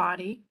similar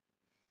body,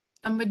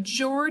 a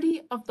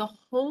majority of the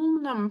whole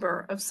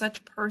number of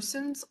such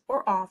persons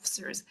or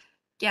officers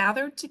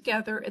gathered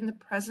together in the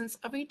presence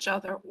of each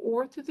other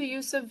or through the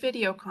use of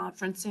video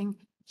conferencing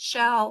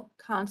shall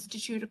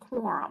constitute a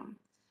quorum,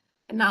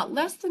 and not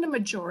less than a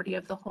majority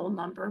of the whole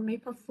number may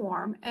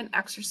perform and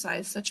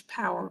exercise such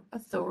power,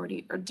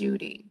 authority, or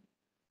duty.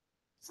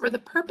 For the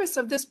purpose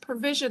of this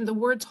provision, the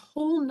words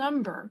whole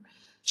number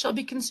shall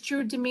be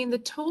construed to mean the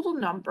total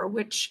number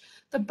which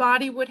the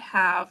body would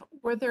have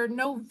were there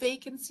no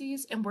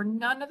vacancies and were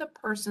none of the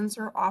persons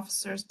or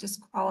officers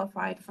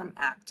disqualified from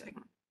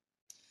acting.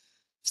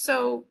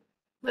 So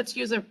let's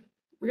use a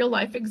real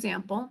life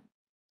example.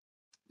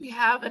 We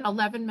have an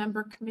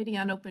 11-member committee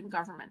on open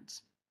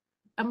government.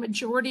 A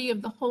majority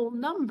of the whole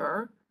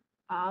number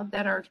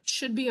that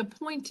should be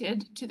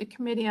appointed to the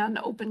Committee on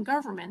Open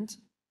Government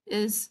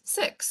is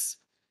 6.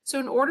 So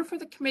in order for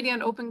the Committee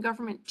on Open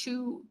Government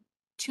to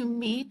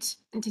meet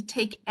and to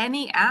take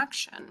any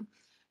action,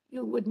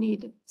 you would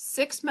need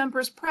 6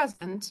 members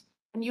present,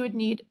 and you would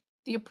need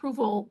the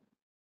approval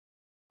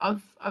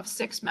of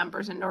 6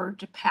 members in order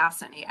to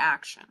pass any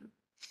action.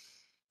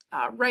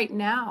 Right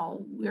now,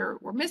 we're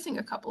missing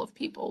a couple of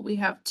people. We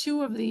have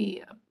two of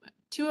the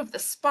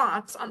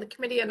spots on the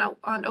Committee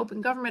on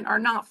Open Government are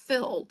not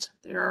filled.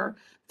 There are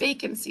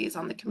vacancies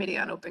on the Committee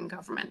on Open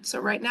Government. So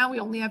right now we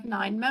only have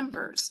 9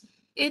 members.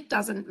 It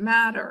doesn't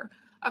matter.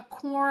 A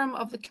quorum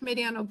of the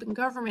Committee on Open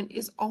Government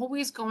is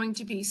always going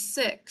to be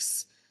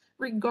 6,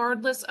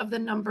 regardless of the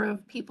number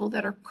of people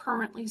that are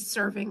currently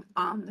serving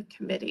on the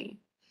committee.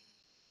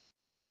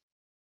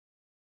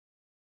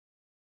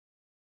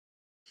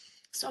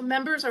 So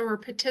members who are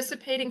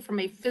participating from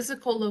a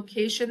physical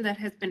location that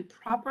has been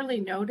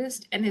properly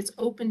noticed and is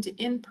open to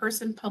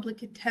in-person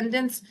public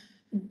attendance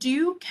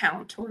do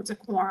count towards a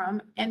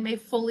quorum and may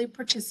fully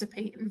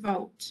participate and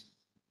vote.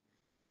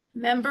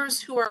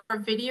 Members who are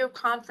video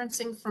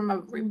conferencing from a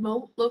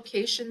remote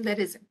location that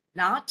is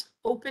not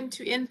open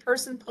to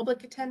in-person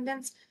public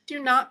attendance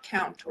do not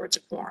count towards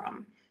a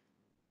quorum.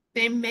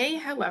 They may,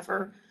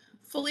 however,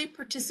 fully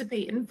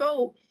participate and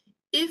vote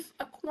if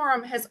a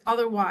quorum has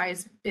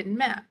otherwise been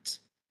met.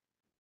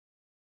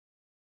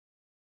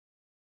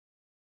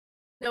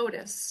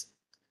 Notice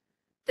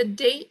the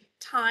date,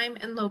 time,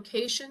 and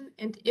location,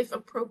 and if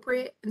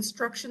appropriate,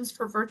 instructions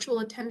for virtual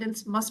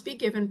attendance must be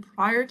given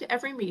prior to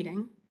every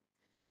meeting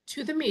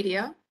to the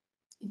media.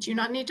 You do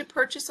not need to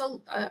purchase a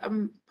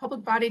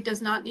public body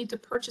does not need to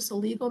purchase a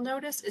legal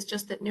notice. It's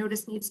just that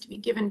notice needs to be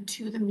given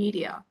to the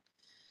media.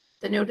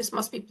 The notice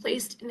must be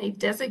placed in a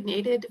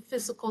designated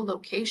physical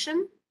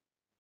location.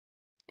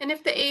 And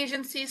if the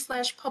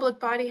agency/public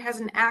body has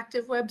an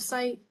active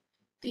website,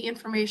 the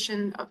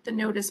information of the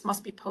notice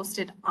must be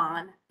posted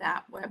on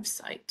that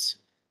website.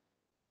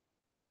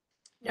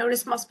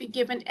 Notice must be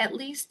given at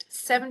least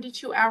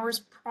 72 hours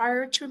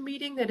prior to a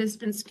meeting that has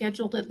been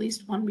scheduled at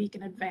least 1 week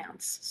in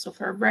advance. So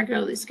for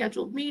regularly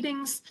scheduled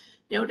meetings,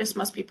 notice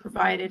must be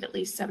provided at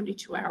least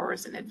 72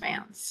 hours in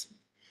advance.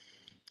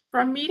 For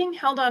a meeting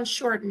held on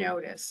short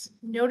notice,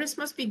 notice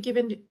must be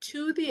given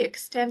to the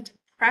extent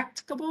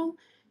practicable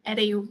at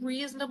a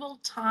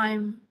reasonable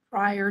time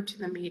prior to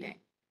the meeting.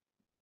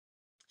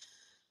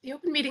 The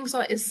open meetings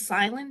law is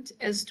silent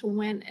as to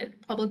when a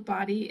public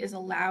body is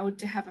allowed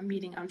to have a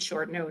meeting on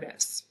short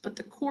notice, but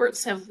the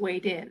courts have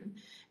weighed in,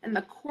 and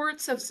the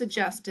courts have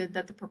suggested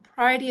that the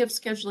propriety of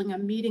scheduling a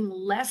meeting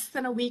less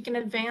than a week in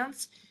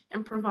advance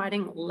and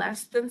providing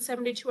less than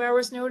 72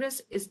 hours notice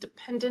is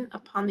dependent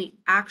upon the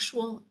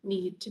actual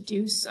need to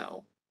do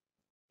so.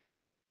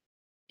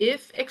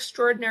 If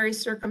extraordinary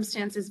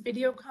circumstances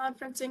video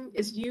conferencing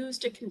is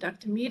used to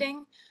conduct a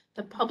meeting,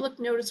 the public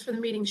notice for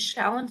the meeting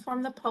shall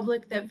inform the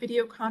public that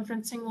video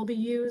conferencing will be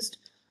used,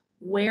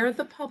 where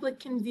the public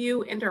can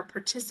view and or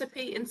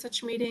participate in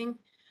such meeting,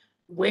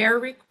 where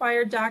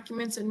required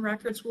documents and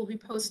records will be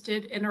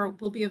posted and or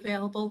will be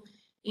available,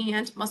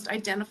 and must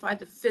identify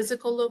the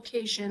physical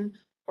location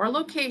or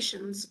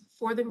locations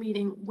for the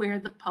meeting where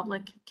the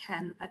public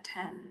can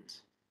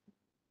attend.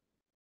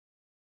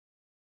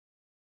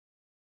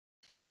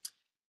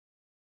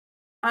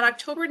 On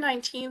October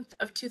 19th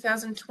of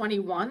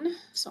 2021,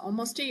 so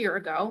almost a year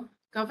ago,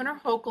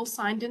 Governor Hochul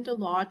signed into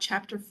law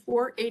Chapter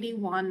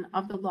 481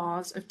 of the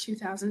laws of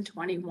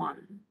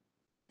 2021.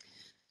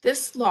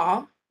 This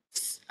law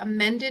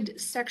amended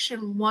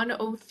Section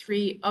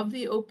 103 of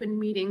the Open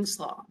Meetings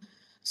Law.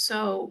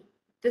 So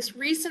this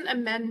recent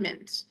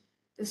amendment,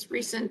 this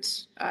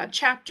recent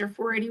Chapter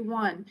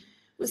 481,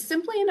 was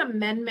simply an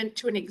amendment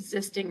to an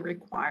existing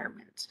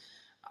requirement.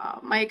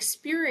 My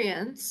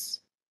experience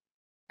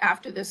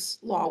after this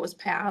law was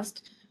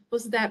passed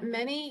was that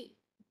many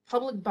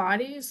public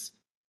bodies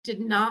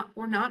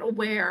were not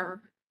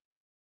aware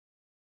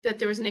that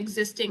there was an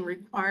existing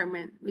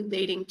requirement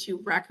relating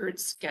to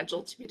records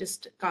scheduled to be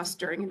discussed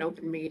during an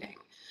open meeting.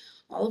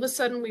 all of a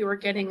sudden we were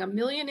getting a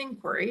million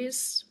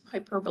inquiries,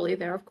 hyperbole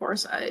there, of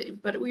course,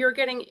 but we were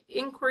getting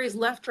inquiries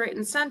left, right,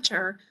 and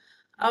center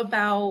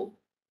about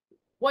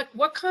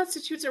what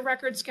constitutes a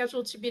record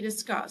scheduled to be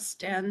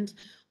discussed, and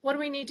what do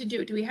we need to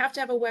do? Do we have to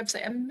have a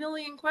website? A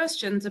million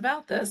questions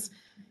about this,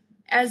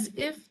 as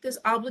if this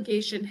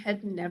obligation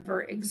had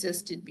never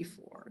existed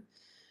before.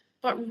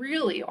 But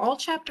really, all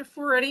Chapter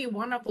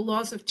 481 of the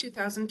laws of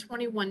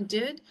 2021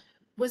 did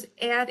was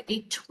add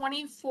a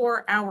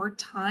 24-hour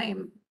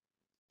time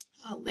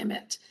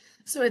limit.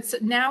 So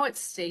now it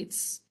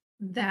states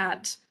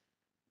that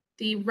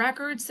the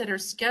records that are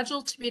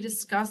scheduled to be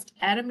discussed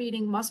at a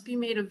meeting must be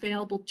made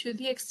available to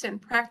the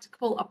extent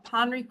practicable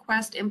upon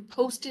request and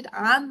posted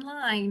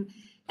online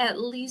at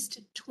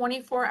least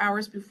 24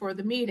 hours before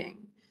the meeting.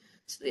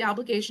 So the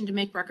obligation to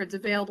make records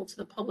available to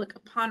the public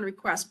upon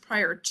request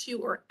prior to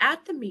or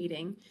at the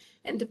meeting,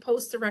 and to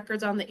post the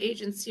records on the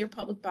agency or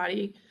public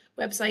body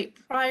website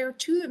prior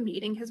to the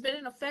meeting, has been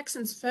in effect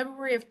since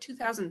February of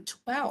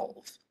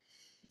 2012.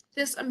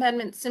 This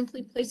amendment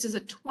simply places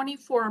a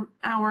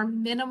 24-hour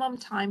minimum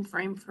time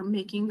frame for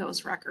making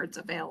those records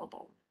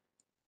available.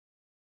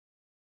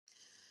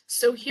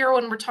 So here,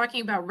 when we're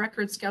talking about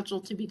records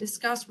scheduled to be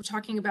discussed, we're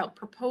talking about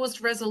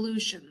proposed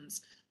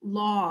resolutions,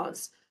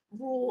 laws,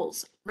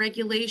 rules,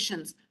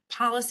 regulations,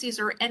 policies,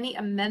 or any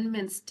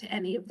amendments to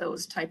any of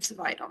those types of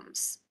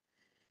items.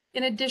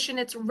 In addition,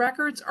 it's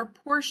records or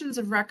portions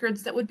of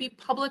records that would be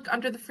public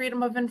under the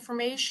Freedom of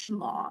Information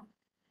Law.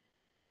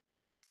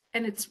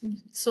 And it's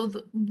so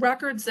the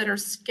records that are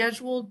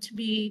scheduled to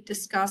be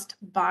discussed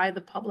by the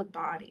public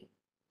body.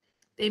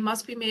 They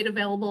must be made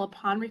available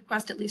upon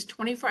request at least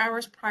 24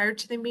 hours prior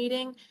to the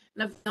meeting,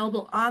 and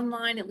available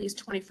online at least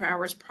 24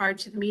 hours prior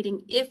to the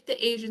meeting if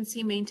the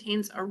agency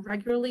maintains a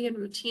regularly and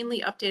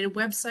routinely updated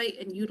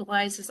website and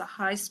utilizes a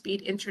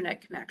high-speed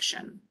internet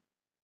connection.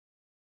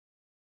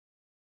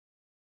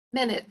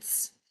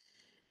 Minutes.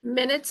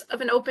 Minutes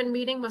of an open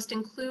meeting must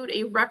include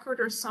a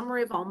record or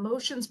summary of all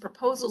motions,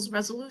 proposals,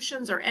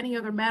 resolutions, or any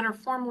other matter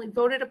formally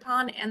voted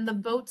upon, and the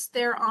votes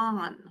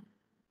thereon.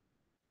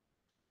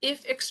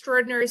 If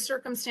extraordinary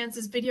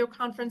circumstances, video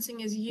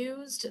conferencing is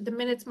used, the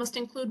minutes must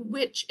include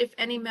which, if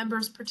any,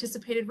 members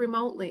participated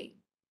remotely.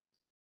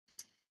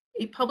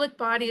 A public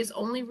body is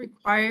only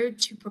required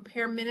to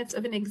prepare minutes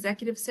of an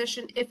executive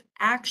session if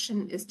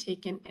action is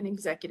taken in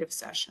executive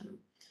session.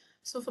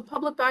 So if a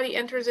public body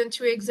enters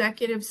into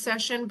executive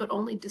session but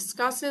only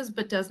discusses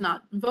but does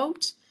not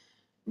vote,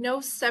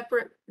 no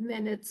separate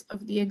minutes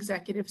of the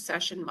executive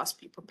session must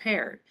be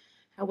prepared.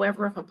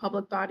 However, if a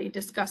public body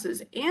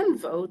discusses and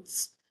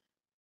votes,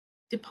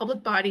 the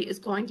public body is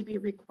going to be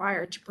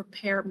required to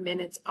prepare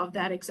minutes of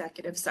that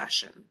executive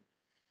session.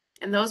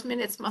 And those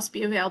minutes must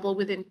be available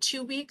within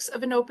 2 weeks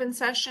of an open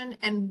session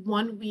and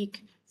 1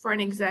 week for an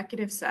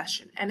executive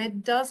session. And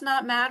it does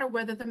not matter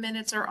whether the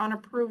minutes are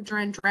unapproved or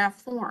in draft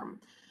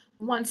form.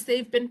 Once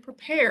they've been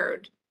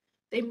prepared,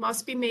 they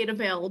must be made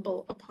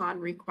available upon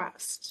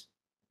request.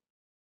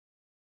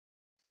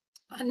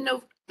 On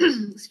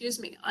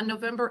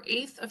November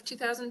 8th of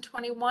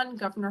 2021,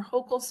 Governor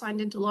Hochul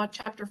signed into law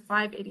Chapter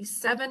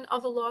 587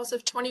 of the laws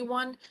of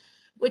 21,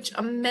 which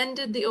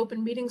amended the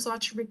open meetings law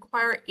to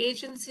require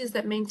agencies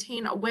that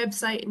maintain a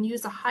website and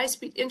use a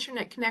high-speed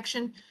internet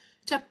connection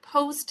to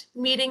post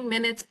meeting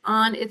minutes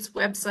on its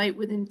website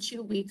within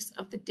 2 weeks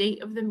of the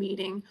date of the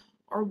meeting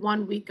or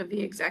 1 week of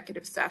the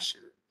executive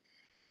session.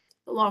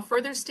 The law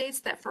further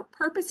states that for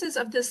purposes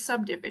of this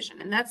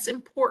subdivision, and that's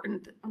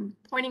important, I'm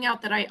pointing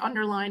out that I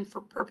underlined for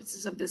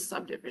purposes of this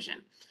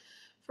subdivision.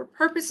 For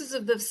purposes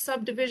of the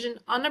subdivision,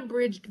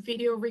 unabridged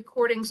video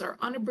recordings or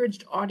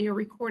unabridged audio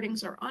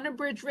recordings or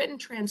unabridged written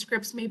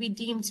transcripts may be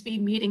deemed to be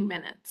meeting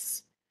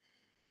minutes.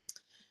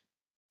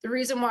 The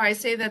reason why I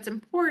say that's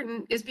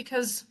important is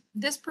because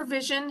this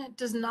provision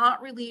does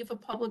not relieve a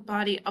public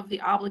body of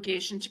the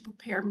obligation to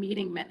prepare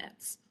meeting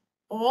minutes.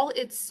 All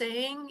it's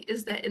saying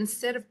is that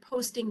instead of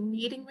posting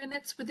meeting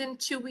minutes within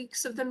 2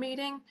 weeks of the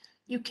meeting,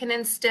 you can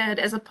instead,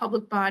 as a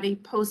public body,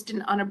 post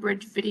an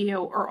unabridged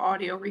video or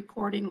audio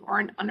recording or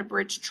an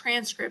unabridged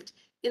transcript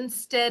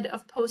instead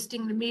of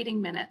posting the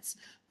meeting minutes.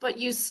 But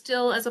you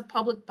still, as a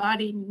public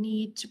body,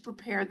 need to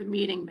prepare the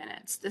meeting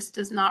minutes. This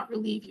does not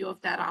relieve you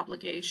of that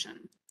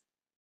obligation.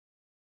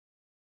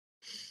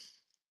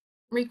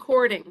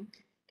 Recording.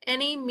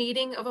 Any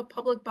meeting of a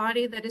public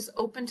body that is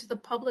open to the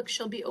public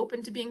shall be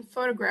open to being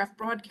photographed,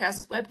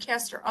 broadcast,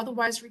 webcast, or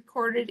otherwise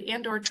recorded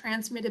and or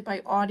transmitted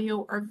by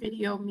audio or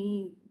video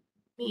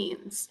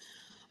means.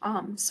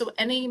 So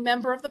any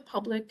member of the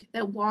public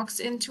that walks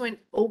into an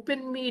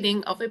open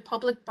meeting of a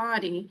public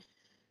body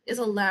is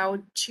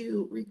allowed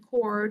to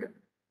record,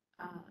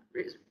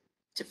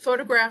 to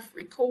photograph,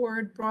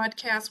 record,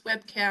 broadcast,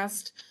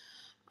 webcast,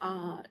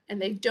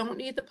 and they don't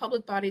need the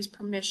public body's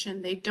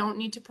permission. They don't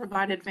need to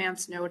provide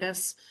advance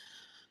notice.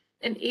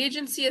 An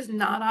agency is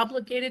not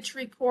obligated to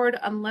record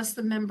unless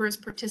the member is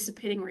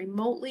participating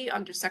remotely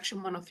under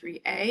Section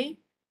 103A.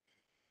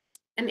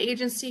 An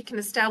agency can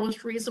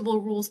establish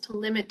reasonable rules to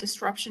limit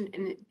disruption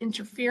and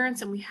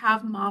interference, and we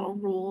have model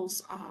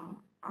rules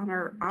on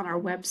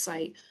our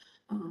website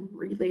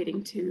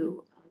relating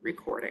to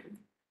recording.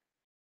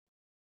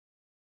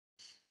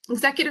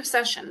 Executive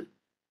session.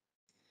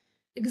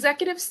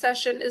 Executive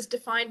session is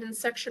defined in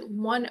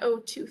section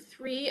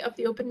 1023 of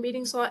the Open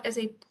Meetings Law as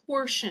a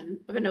portion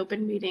of an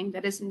open meeting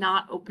that is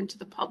not open to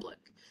the public.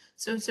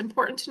 So it's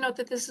important to note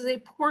that this is a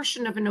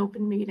portion of an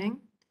open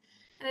meeting,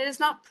 and it is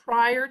not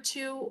prior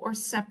to or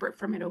separate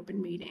from an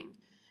open meeting.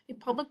 A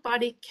public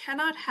body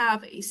cannot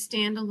have a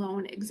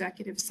standalone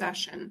executive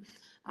session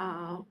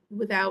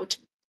without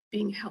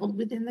being held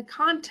within the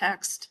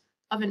context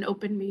of an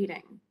open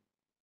meeting.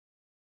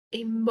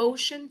 A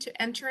motion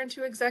to enter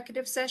into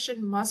executive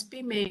session must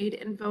be made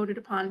and voted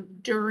upon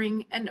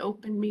during an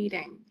open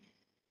meeting.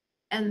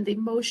 And the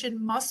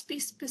motion must be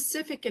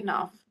specific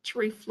enough to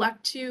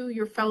reflect to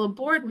your fellow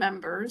board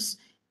members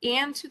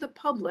and to the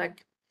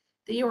public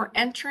that you are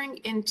entering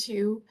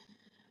into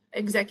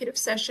executive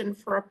session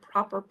for a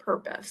proper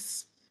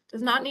purpose. It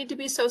does not need to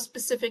be so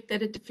specific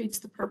that it defeats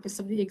the purpose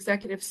of the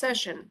executive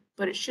session,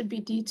 but it should be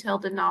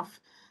detailed enough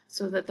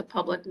so that the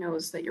public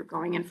knows that you're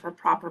going in for a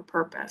proper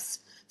purpose.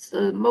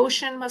 So the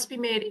motion must be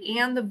made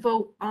and the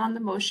vote on the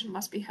motion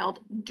must be held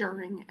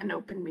during an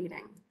open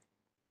meeting.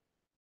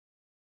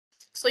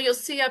 So you'll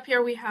see up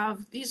here we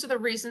have, these are the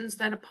reasons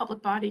that a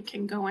public body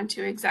can go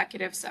into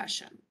executive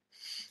session.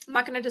 I'm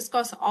not going to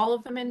discuss all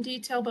of them in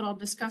detail, but I'll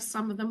discuss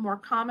some of the more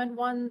common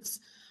ones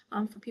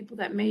for people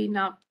that may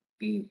not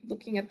be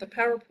looking at the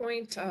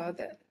PowerPoint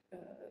that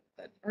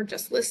are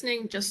just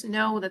listening. Just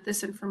know that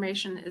this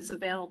information is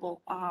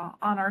available on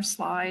our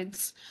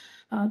slides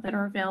that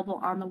are available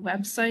on the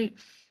website.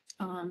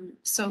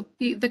 So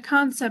the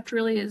concept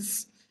really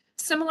is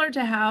similar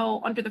to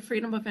how under the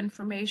Freedom of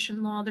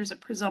Information Law, there's a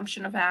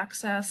presumption of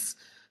access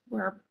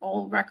where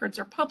all records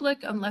are public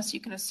unless you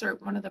can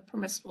assert one of the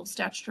permissible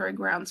statutory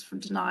grounds for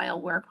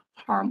denial where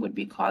harm would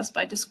be caused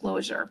by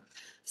disclosure.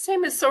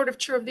 Same is sort of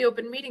true of the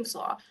Open Meetings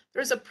Law.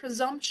 There's a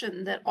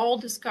presumption that all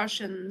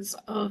discussions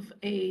of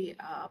a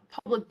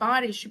public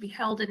body should be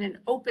held in an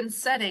open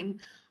setting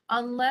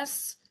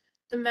unless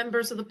the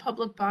members of the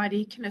public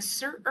body can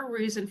assert a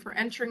reason for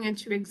entering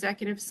into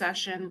executive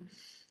session,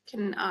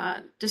 can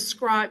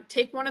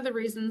take one of the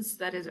reasons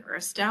that are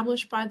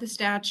established by the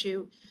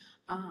statute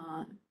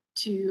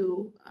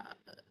to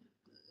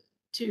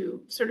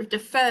sort of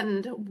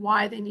defend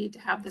why they need to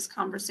have this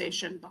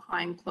conversation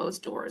behind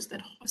closed doors,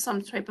 that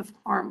some type of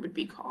harm would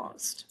be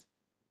caused.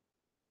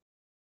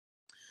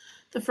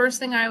 The first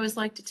thing I always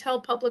like to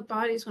tell public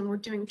bodies when we're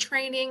doing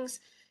trainings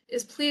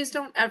is please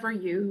don't ever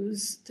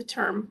use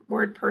the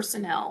word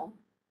personnel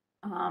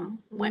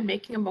when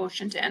making a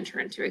motion to enter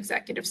into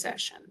executive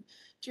session.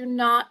 Do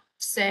not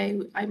say,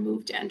 I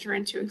move to enter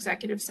into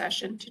executive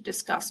session to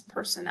discuss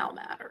personnel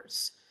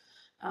matters.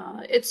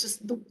 It's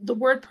just the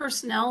word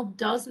personnel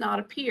does not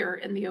appear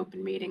in the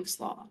Open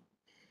Meetings Law.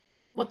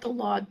 What the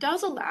law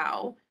does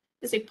allow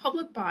is a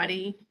public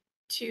body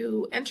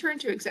to enter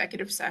into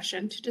executive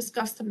session to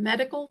discuss the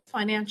medical,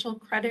 financial,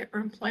 credit, or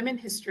employment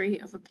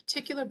history of a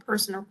particular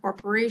person or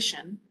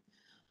corporation,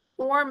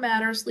 or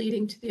matters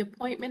leading to the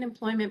appointment,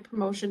 employment,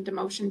 promotion,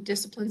 demotion,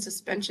 discipline,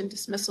 suspension,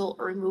 dismissal,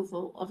 or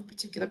removal of a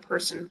particular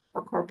person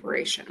or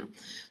corporation.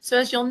 So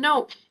as you'll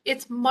note,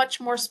 it's much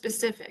more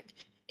specific.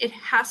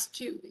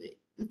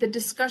 The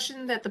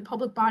discussion that the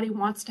public body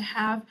wants to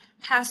have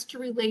has to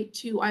relate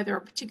to either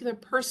a particular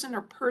person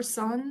or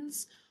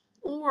persons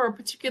or a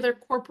particular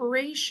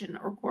corporation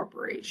or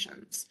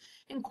corporations.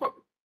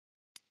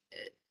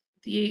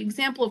 The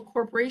example of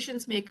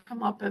corporations may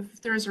come up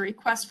if there's a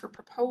request for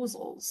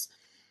proposals.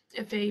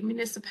 If a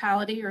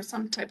municipality or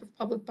some type of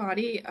public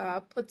body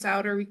puts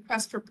out a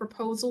request for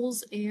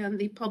proposals and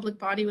the public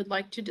body would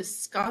like to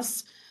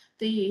discuss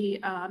the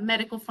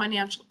medical,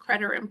 financial,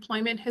 credit, or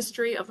employment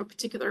history of a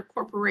particular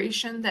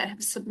corporation that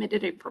has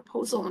submitted a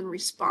proposal in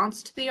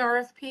response to the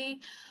RFP,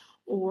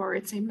 or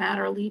it's a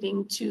matter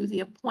leading to the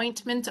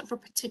appointment of a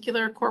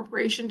particular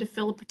corporation to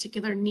fill a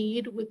particular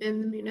need within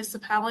the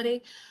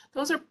municipality,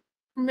 those are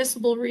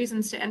permissible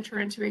reasons to enter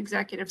into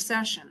executive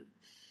session.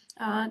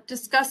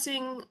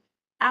 Discussing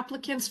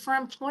applicants for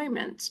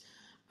employment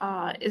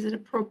is an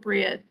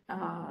appropriate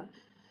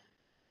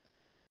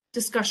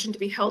discussion to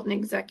be held in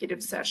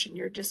executive session.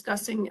 You're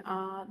discussing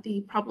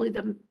probably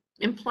the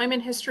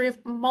employment history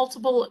of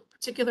multiple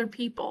particular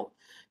people.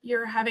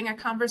 You're having a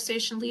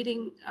conversation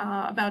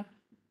about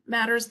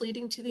matters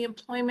leading to the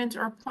employment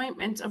or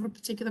appointment of a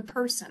particular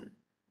person.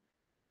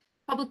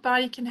 Public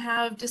body can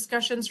have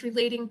discussions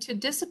relating to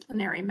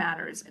disciplinary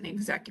matters in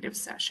executive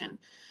session.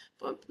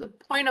 But the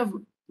point of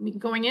me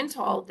going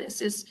into all of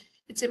this is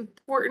it's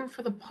important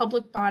for the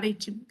public body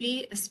to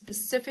be as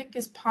specific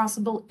as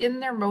possible in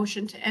their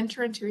motion to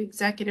enter into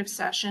executive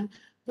session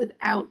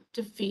without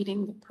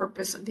defeating the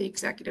purpose of the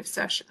executive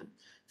session.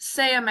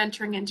 Say I'm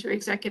entering into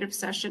executive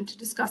session to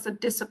discuss a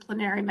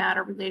disciplinary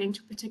matter relating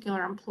to a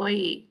particular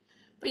employee,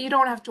 but you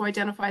don't have to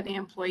identify the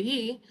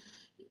employee,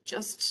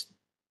 just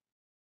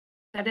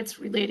that it's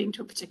relating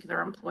to a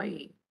particular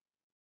employee.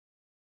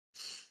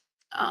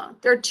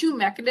 There are two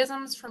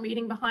mechanisms for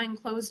meeting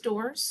behind closed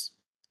doors.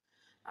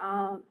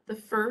 The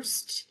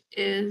first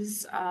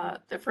is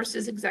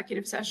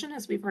executive session,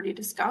 as we've already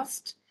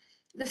discussed.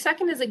 The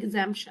second is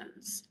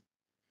exemptions.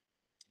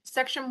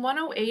 Section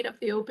 108 of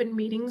the Open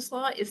Meetings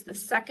Law is the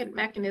second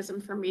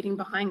mechanism for meeting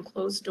behind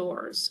closed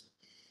doors.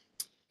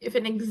 If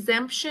an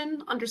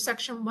exemption under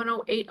Section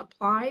 108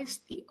 applies,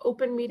 the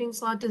Open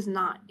Meetings Law does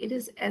not. It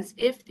is as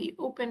if the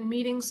Open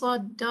Meetings Law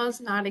does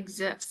not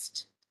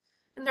exist.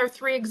 And there are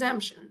three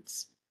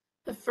exemptions.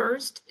 The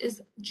first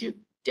is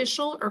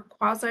judicial or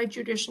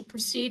quasi-judicial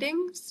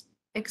proceedings,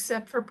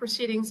 except for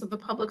proceedings of the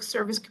Public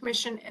Service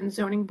Commission and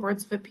zoning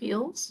boards of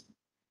appeals.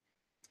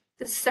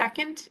 The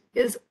second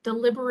is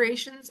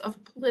deliberations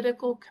of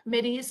political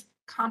committees,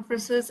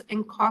 conferences,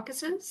 and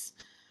caucuses.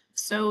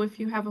 So if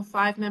you have a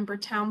 5-member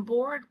town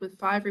board with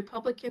 5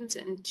 Republicans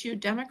and 2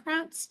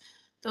 Democrats,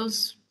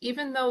 those,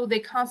 even though they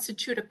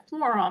constitute a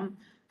quorum,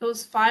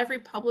 those 5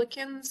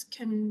 Republicans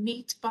can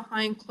meet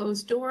behind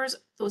closed doors.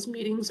 Those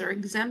meetings are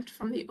exempt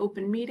from the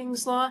Open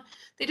Meetings Law.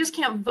 They just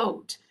can't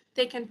vote.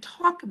 They can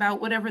talk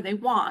about whatever they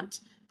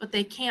want, but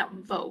they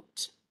can't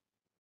vote.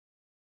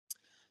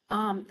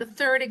 The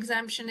third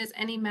exemption is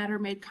any matter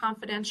made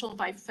confidential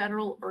by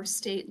federal or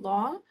state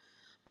law.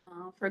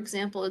 For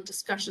example,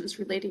 discussions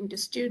relating to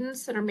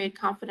students that are made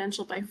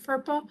confidential by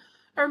FERPA,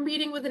 or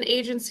meeting with an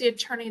agency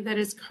attorney that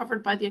is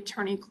covered by the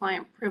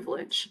attorney-client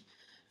privilege.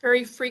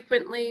 Very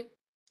frequently,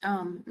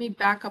 let me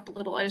back up a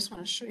little. I just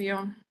want to show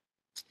you.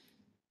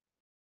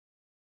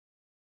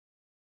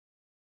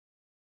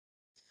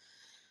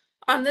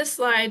 On this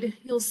slide,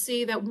 you'll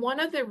see that one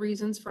of the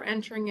reasons for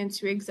entering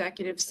into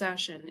executive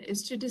session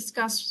is to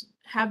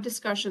have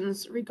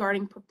discussions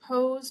regarding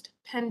proposed,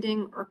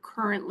 pending, or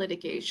current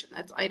litigation.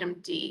 That's item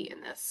D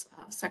in this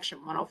section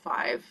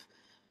 105.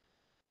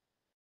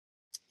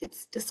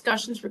 It's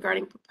discussions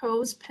regarding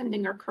proposed,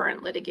 pending, or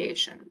current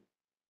litigation.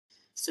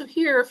 So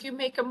here, if you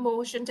make a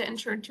motion to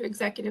enter into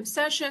executive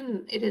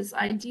session, it is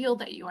ideal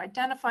that you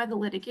identify the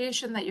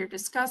litigation that you're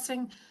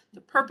discussing. The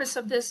purpose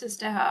of this is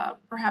to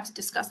perhaps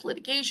discuss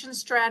litigation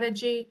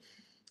strategy.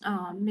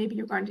 Maybe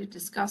you're going to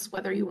discuss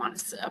whether you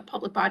want a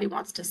public body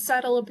wants to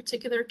settle a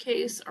particular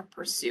case or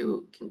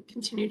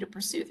continue to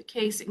pursue the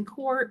case in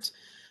court.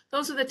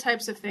 Those are the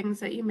types of things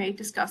that you may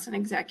discuss in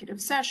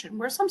executive session,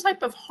 where some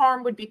type of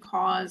harm would be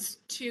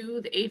caused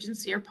to the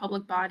agency or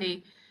public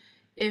body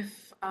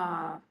if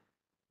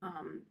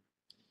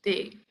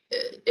the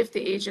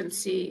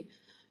agency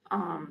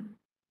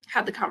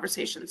had the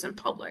conversations in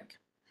public.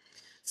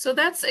 So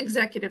that's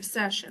executive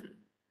session.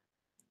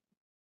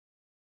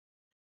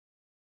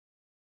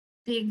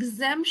 The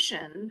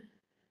exemption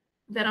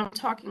that I'm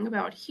talking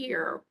about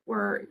here,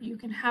 where you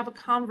can have a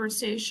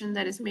conversation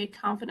that is made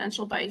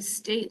confidential by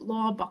state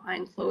law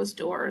behind closed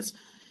doors,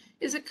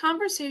 is a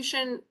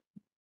conversation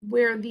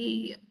where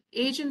the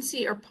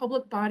agency or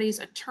public body's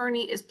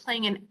attorney is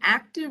playing an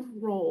active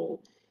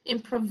role in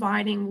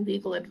providing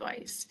legal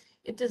advice.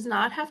 It does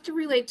not have to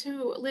relate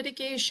to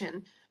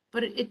litigation,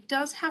 but it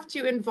does have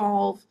to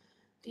involve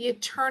the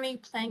attorney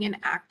playing an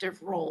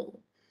active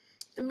role.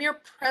 The mere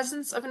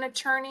presence of an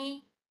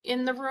attorney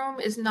in the room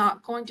is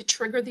not going to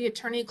trigger the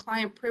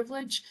attorney-client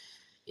privilege.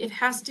 It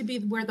has to be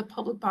where the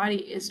public body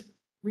is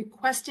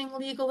requesting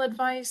legal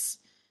advice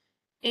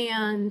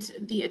and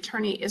the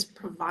attorney is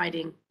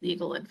providing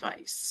legal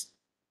advice.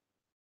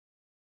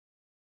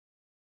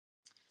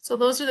 So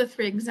those are the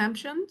 3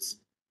 exemptions.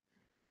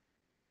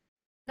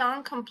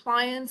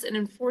 Non-compliance and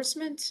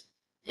enforcement.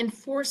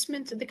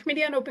 The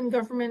Committee on Open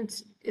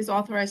Government is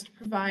authorized to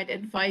provide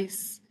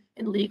advice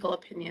and legal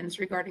opinions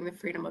regarding the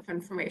Freedom of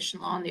Information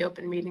Law and the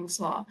Open Meetings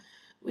Law.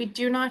 We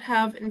do not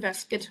have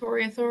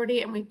investigatory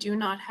authority and we do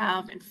not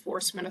have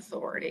enforcement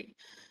authority.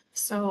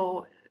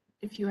 So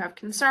if you have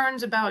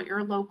concerns about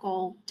your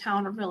local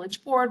town or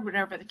village board,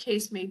 whatever the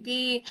case may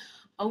be,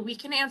 we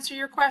can answer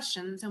your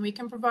questions and we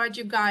can provide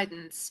you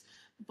guidance,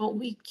 but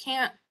we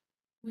can't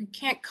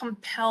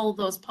compel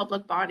those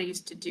public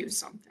bodies to do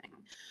something.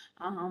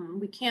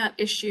 We can't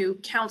issue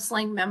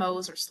counseling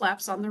memos or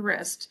slaps on the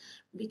wrist.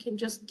 We can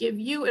just give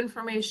you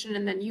information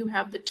and then you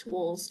have the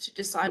tools to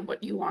decide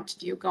what you want to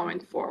do going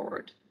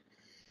forward.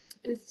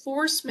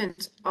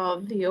 Enforcement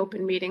of the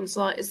Open Meetings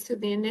Law is through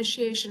the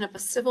initiation of a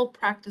Civil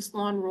Practice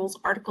Law and Rules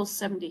Article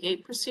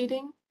 78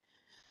 proceeding.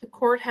 The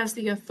court has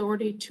the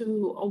authority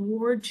to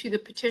award to the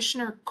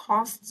petitioner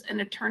costs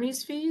and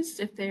attorney's fees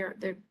if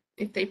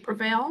they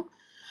prevail.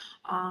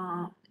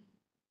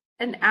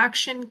 An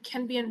action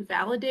can be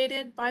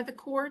invalidated by the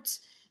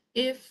courts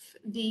if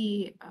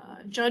the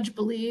judge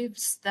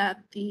believes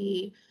that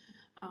the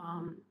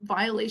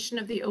violation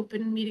of the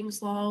Open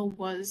Meetings Law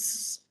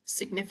was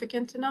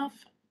significant enough.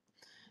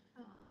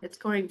 It's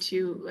going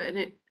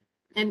to,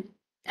 and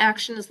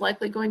action is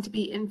likely going to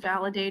be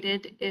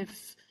invalidated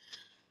if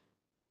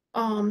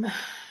it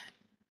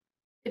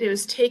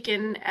was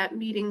taken at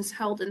meetings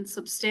held in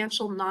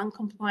substantial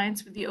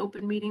non-compliance with the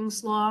Open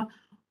Meetings Law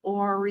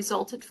or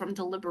resulted from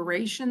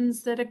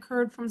deliberations that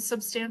occurred from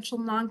substantial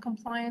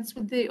non-compliance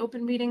with the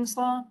Open Meetings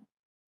Law.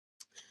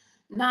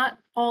 Not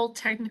all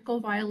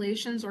technical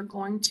violations are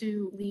going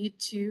to lead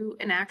to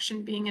an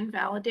action being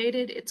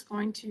invalidated. It's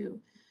going to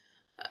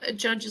a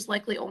judge is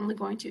likely only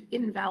going to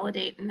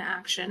invalidate an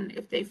action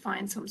if they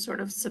find some sort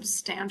of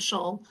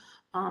substantial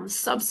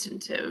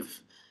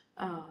substantive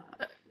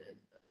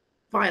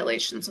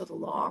violations of the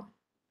law.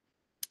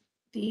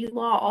 The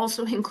law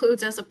also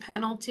includes as a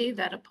penalty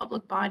that a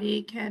public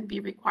body can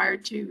be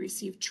required to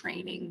receive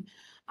training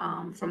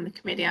from the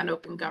Committee on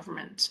Open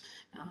Government.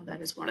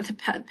 That is one of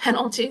the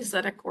penalties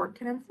that a court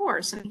can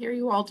enforce, and here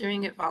you all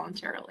doing it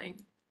voluntarily.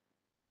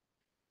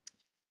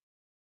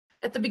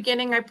 At the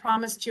beginning, I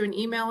promised you an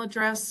email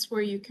address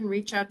where you can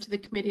reach out to the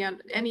committee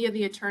on any of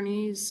the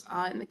attorneys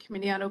in the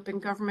Committee on Open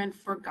Government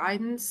for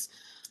guidance.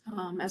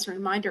 As a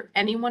reminder,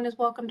 anyone is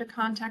welcome to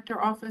contact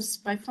our office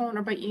by phone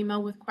or by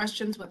email with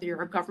questions, whether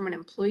you're a government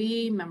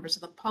employee, members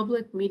of the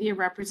public, media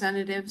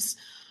representatives.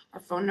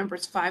 Our phone number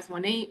is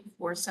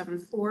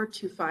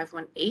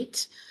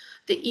 518-474-2518.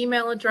 The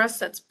email address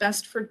that's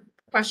best for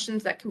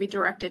questions that can be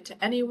directed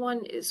to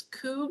anyone is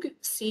coog,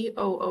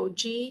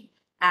 COOG,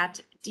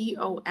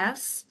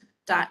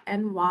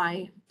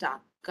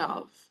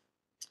 @dos.ny.gov.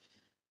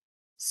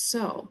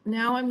 So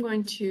now I'm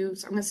going to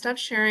stop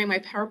sharing my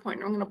PowerPoint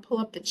and I'm going to pull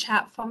up the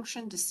chat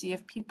function to see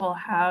if people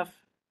have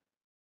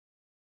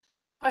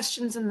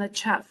questions in the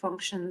chat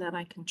function that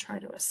I can try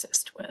to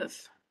assist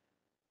with.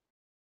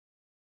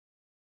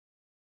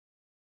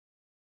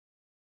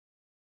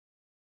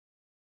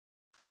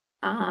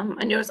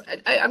 I notice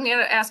I'm going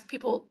to ask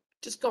people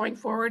just going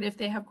forward if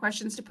they have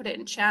questions to put it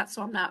in chat,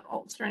 so I'm not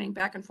alternating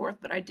back and forth,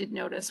 but I did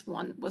notice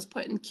one was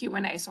put in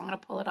Q&A, so I'm going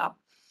to pull it up.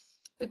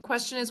 The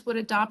question is, would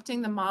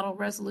adopting the model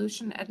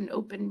resolution at an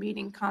open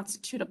meeting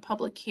constitute a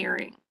public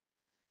hearing?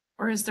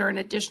 Or is there an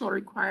additional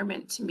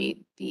requirement to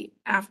meet the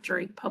after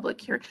a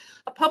public hearing?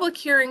 A public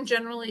hearing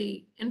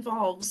generally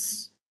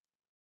involves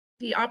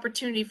the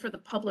opportunity for the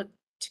public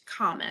to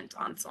comment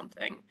on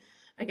something.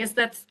 I guess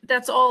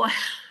that's all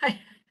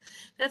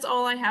that's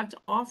all I have to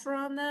offer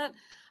on that.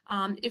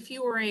 If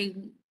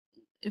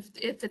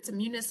it's a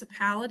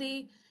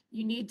municipality,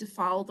 you need to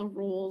follow the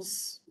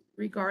rules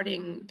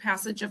regarding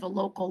passage of a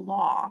local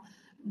law.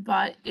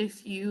 But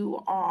if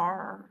you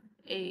are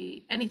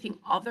anything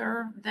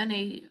other than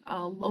a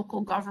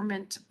local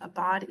government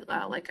body,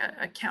 like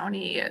a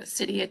county, a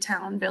city, a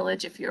town,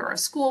 village, if you're a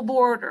school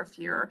board or if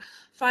you're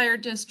fire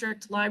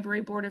district,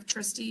 library board of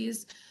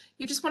trustees,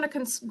 you just going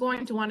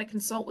to want to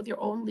consult with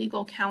your own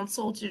legal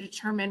counsel to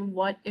determine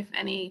what, if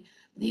any,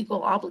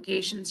 legal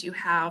obligations you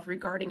have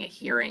regarding a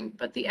hearing.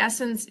 But the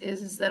essence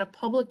is that a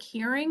public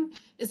hearing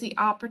is the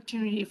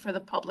opportunity for the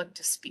public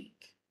to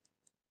speak.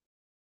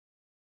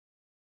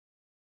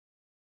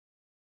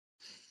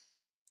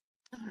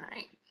 All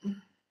right.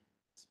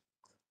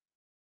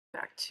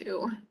 Back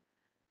to.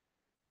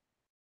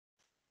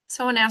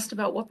 Someone asked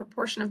about what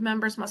proportion of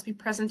members must be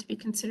present to be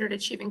considered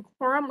achieving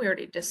quorum. We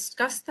already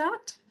discussed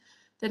that.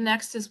 The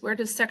next is, where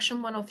does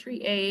section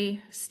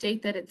 103A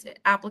state that its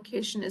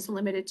application is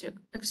limited to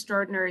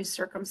extraordinary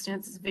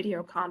circumstances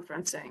video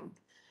conferencing?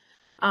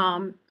 I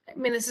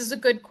mean, this is a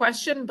good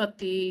question, but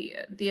the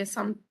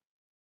assumption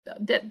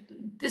that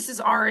this is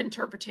our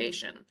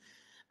interpretation.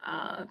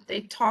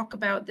 They talk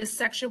about this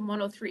section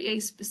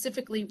 103A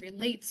specifically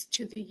relates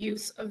to the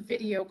use of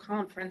video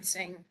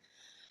conferencing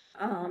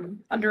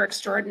under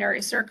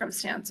extraordinary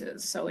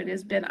circumstances. So it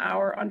has been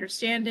our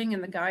understanding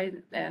and the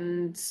guide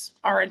and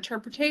our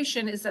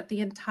interpretation is that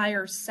the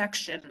entire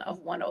section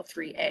of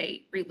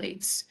 103A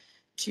relates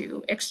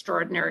to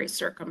extraordinary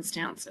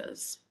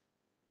circumstances.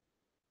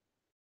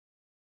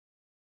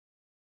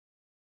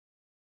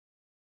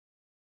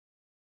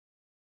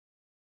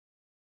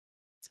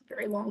 It's a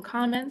very long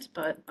comment,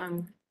 but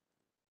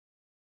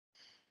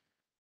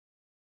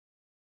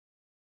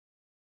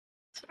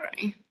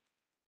sorry.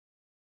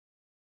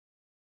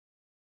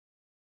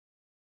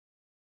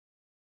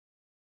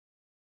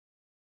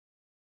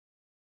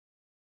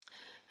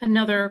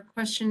 Another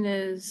question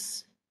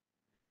is,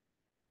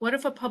 what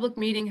if a public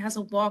meeting has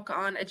a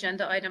walk-on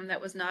agenda item that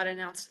was not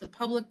announced to the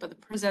public, but the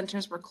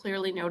presenters were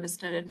clearly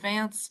noticed in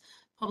advance?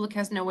 Public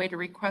has no way to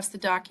request the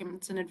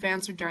documents in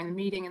advance or during the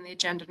meeting, and the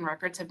agenda and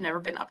records have never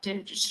been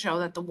updated to show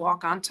that the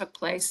walk-on took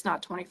place,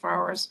 not 24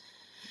 hours.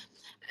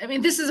 I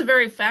mean, this is a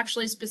very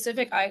factually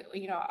specific.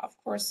 Of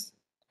course,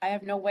 I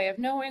have no way of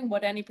knowing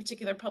what any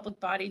particular public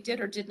body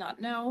did or did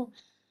not know,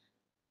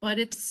 but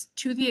it's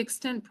to the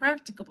extent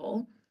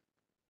practicable.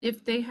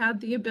 If they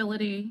had the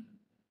ability,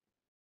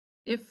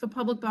 if the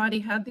public body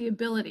had the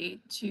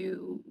ability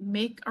to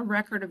make a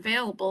record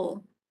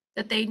available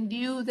that they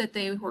knew that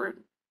they were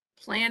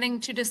planning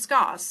to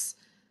discuss,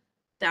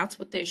 that's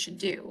what they should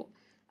do.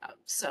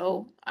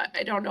 So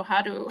I don't know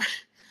how to,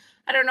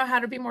 I don't know how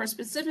to be more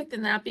specific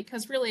than that,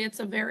 because really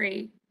it's a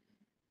very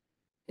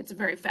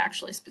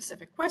factually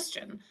specific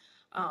question.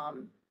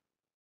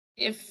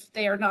 If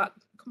they are not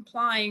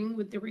complying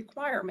with the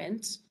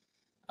requirement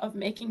of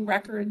making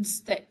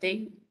records that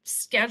they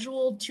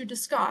scheduled to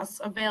discuss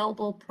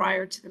available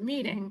prior to the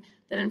meeting,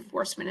 then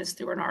enforcement is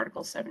through an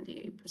Article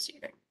 78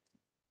 proceeding.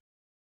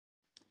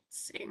 Let's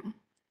see.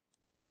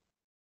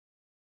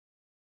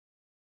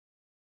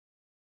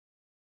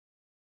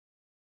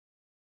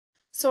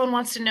 Someone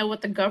wants to know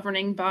what the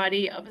governing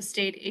body of a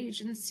state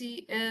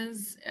agency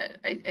is.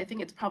 I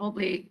think it's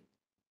probably,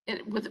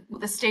 with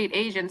a state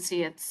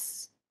agency,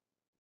 it's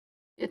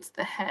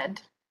the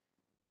head.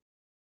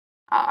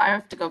 I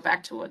have to go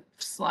back to what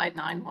slide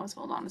 9 was.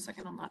 Hold on a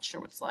second. I'm not sure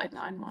what slide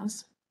 9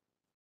 was.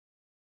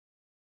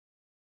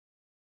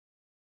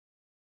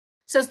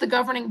 It says the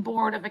governing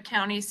board of a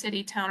county,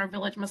 city, town, or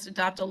village must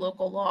adopt a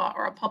local law,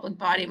 or a public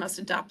body must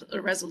adopt a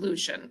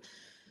resolution.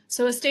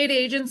 So a state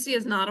agency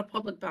is not a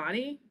public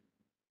body.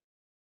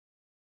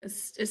 A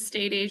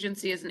state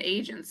agency is an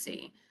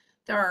agency.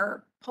 There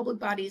are public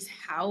bodies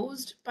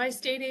housed by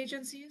state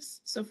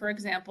agencies. So for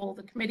example,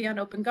 the Committee on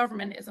Open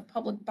Government is a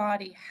public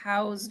body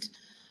housed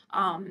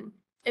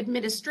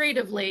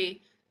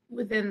administratively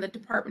within the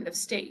Department of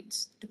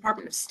State.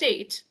 Department of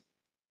State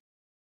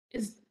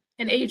is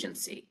an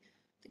agency.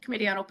 The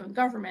Committee on Open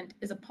Government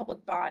is a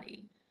public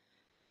body.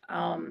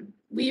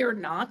 We are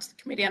not.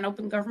 The Committee on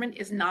Open Government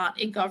is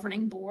not a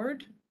governing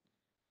board.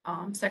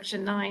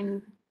 Section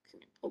 9,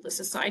 pull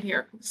this aside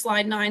here.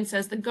 Slide 9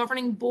 says the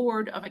governing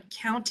board of a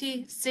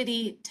county,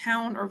 city,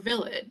 town, or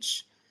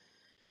village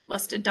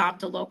must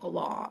adopt a local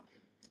law.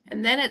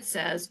 And then it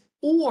says,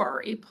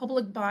 or a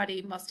public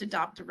body must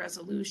adopt a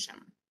resolution.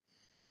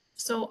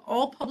 So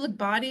all public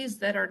bodies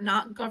that are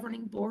not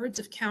governing boards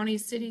of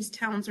counties, cities,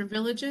 towns, or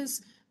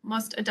villages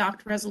must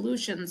adopt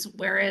resolutions,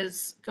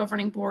 whereas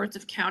governing boards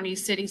of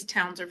counties, cities,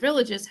 towns, or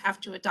villages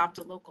have to adopt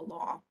a local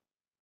law.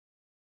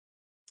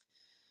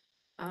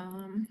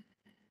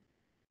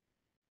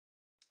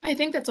 I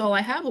think that's all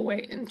I have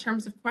away in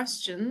terms of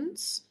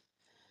questions.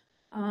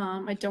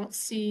 I don't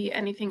see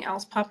anything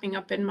else popping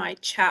up in my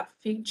chat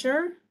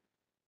feature.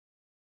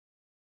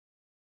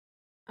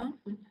 Oh,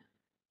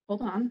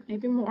 hold on,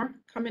 maybe more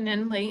coming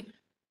in late.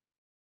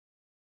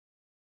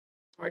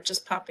 Or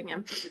just popping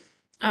in.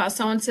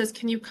 Someone says,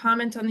 can you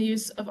comment on the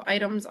use of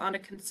items on a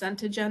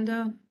consent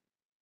agenda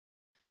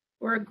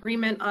or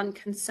agreement on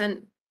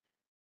consent?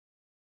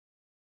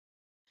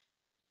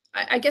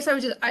 I guess I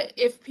would just,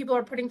 if people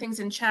are putting things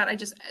in chat, I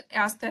just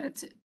ask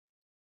that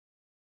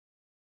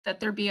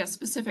there be a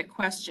specific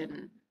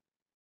question,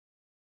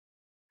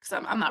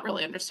 because I'm not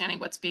really understanding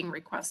what's being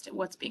requested,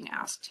 what's being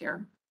asked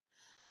here.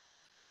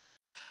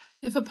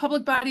 If a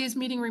public body is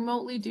meeting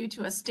remotely due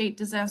to a state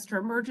disaster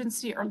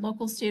emergency or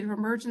local state of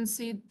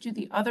emergency, do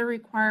the other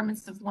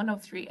requirements of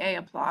 103A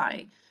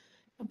apply?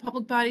 A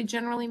public body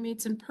generally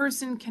meets in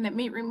person. Can it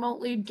meet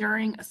remotely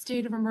during a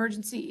state of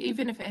emergency,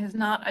 even if it has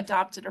not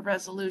adopted a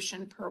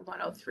resolution per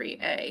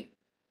 103A?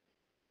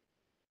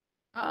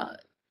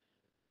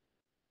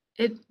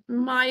 In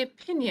my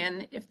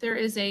opinion, if there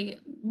is a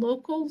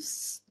local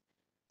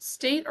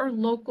state or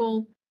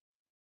local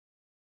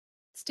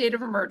state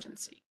of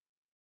emergency,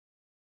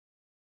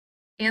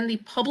 and the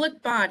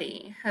public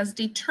body has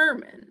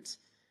determined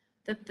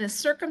that the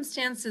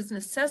circumstances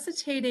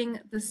necessitating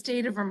the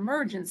state of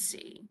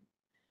emergency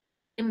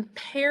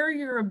impair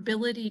your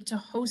ability to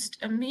host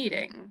a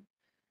meeting,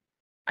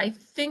 I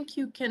think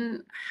you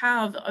can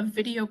have a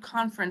video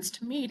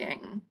conferenced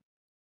meeting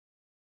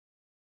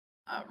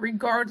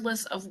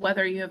regardless of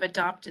whether you have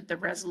adopted the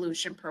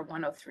resolution per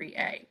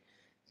 103A.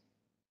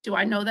 Do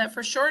I know that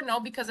for sure? No,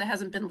 because it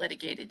hasn't been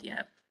litigated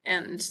yet.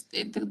 And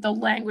the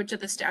language of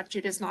the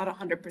statute is not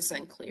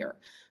 100% clear.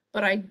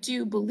 But I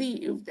do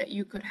believe that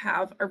you could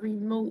have a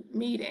remote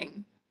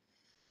meeting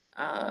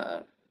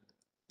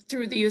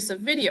through the use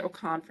of video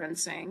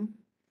conferencing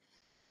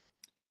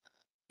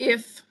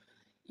if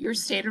your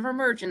state of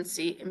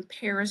emergency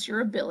impairs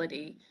your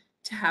ability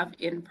to have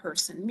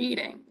in-person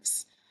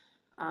meetings.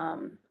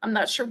 I'm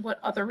not sure what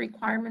other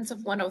requirements of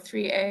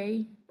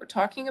 103A we're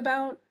talking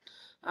about.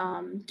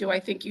 Do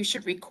I think you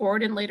should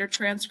record and later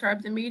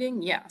transcribe the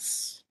meeting?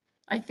 Yes.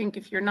 I think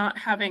if you're not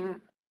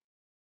having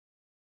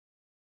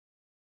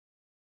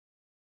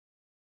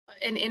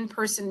an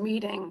in-person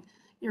meeting,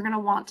 you're going to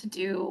want to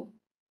do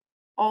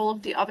all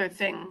of the other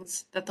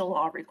things that the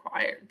law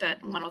required,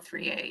 that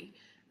 103A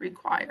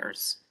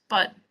requires.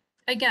 But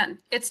again,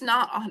 it's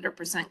not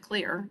 100%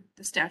 clear.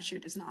 The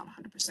statute is not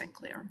 100%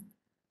 clear.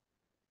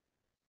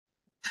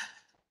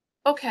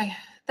 Okay,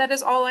 that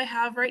is all I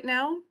have right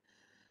now.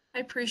 I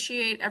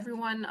appreciate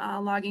everyone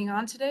logging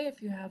on today.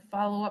 If you have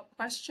follow-up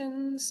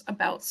questions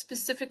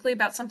specifically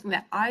about something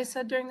that I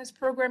said during this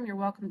program, you're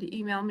welcome to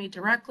email me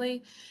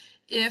directly.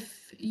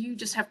 If you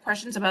just have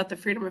questions about the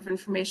Freedom of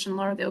Information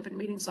Law or the Open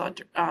Meetings Law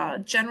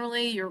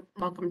generally, you're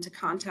welcome to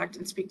contact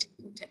and speak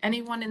to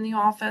anyone in the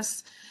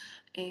office.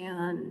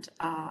 And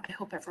I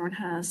hope everyone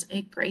has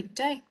a great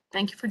day.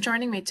 Thank you for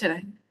joining me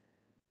today.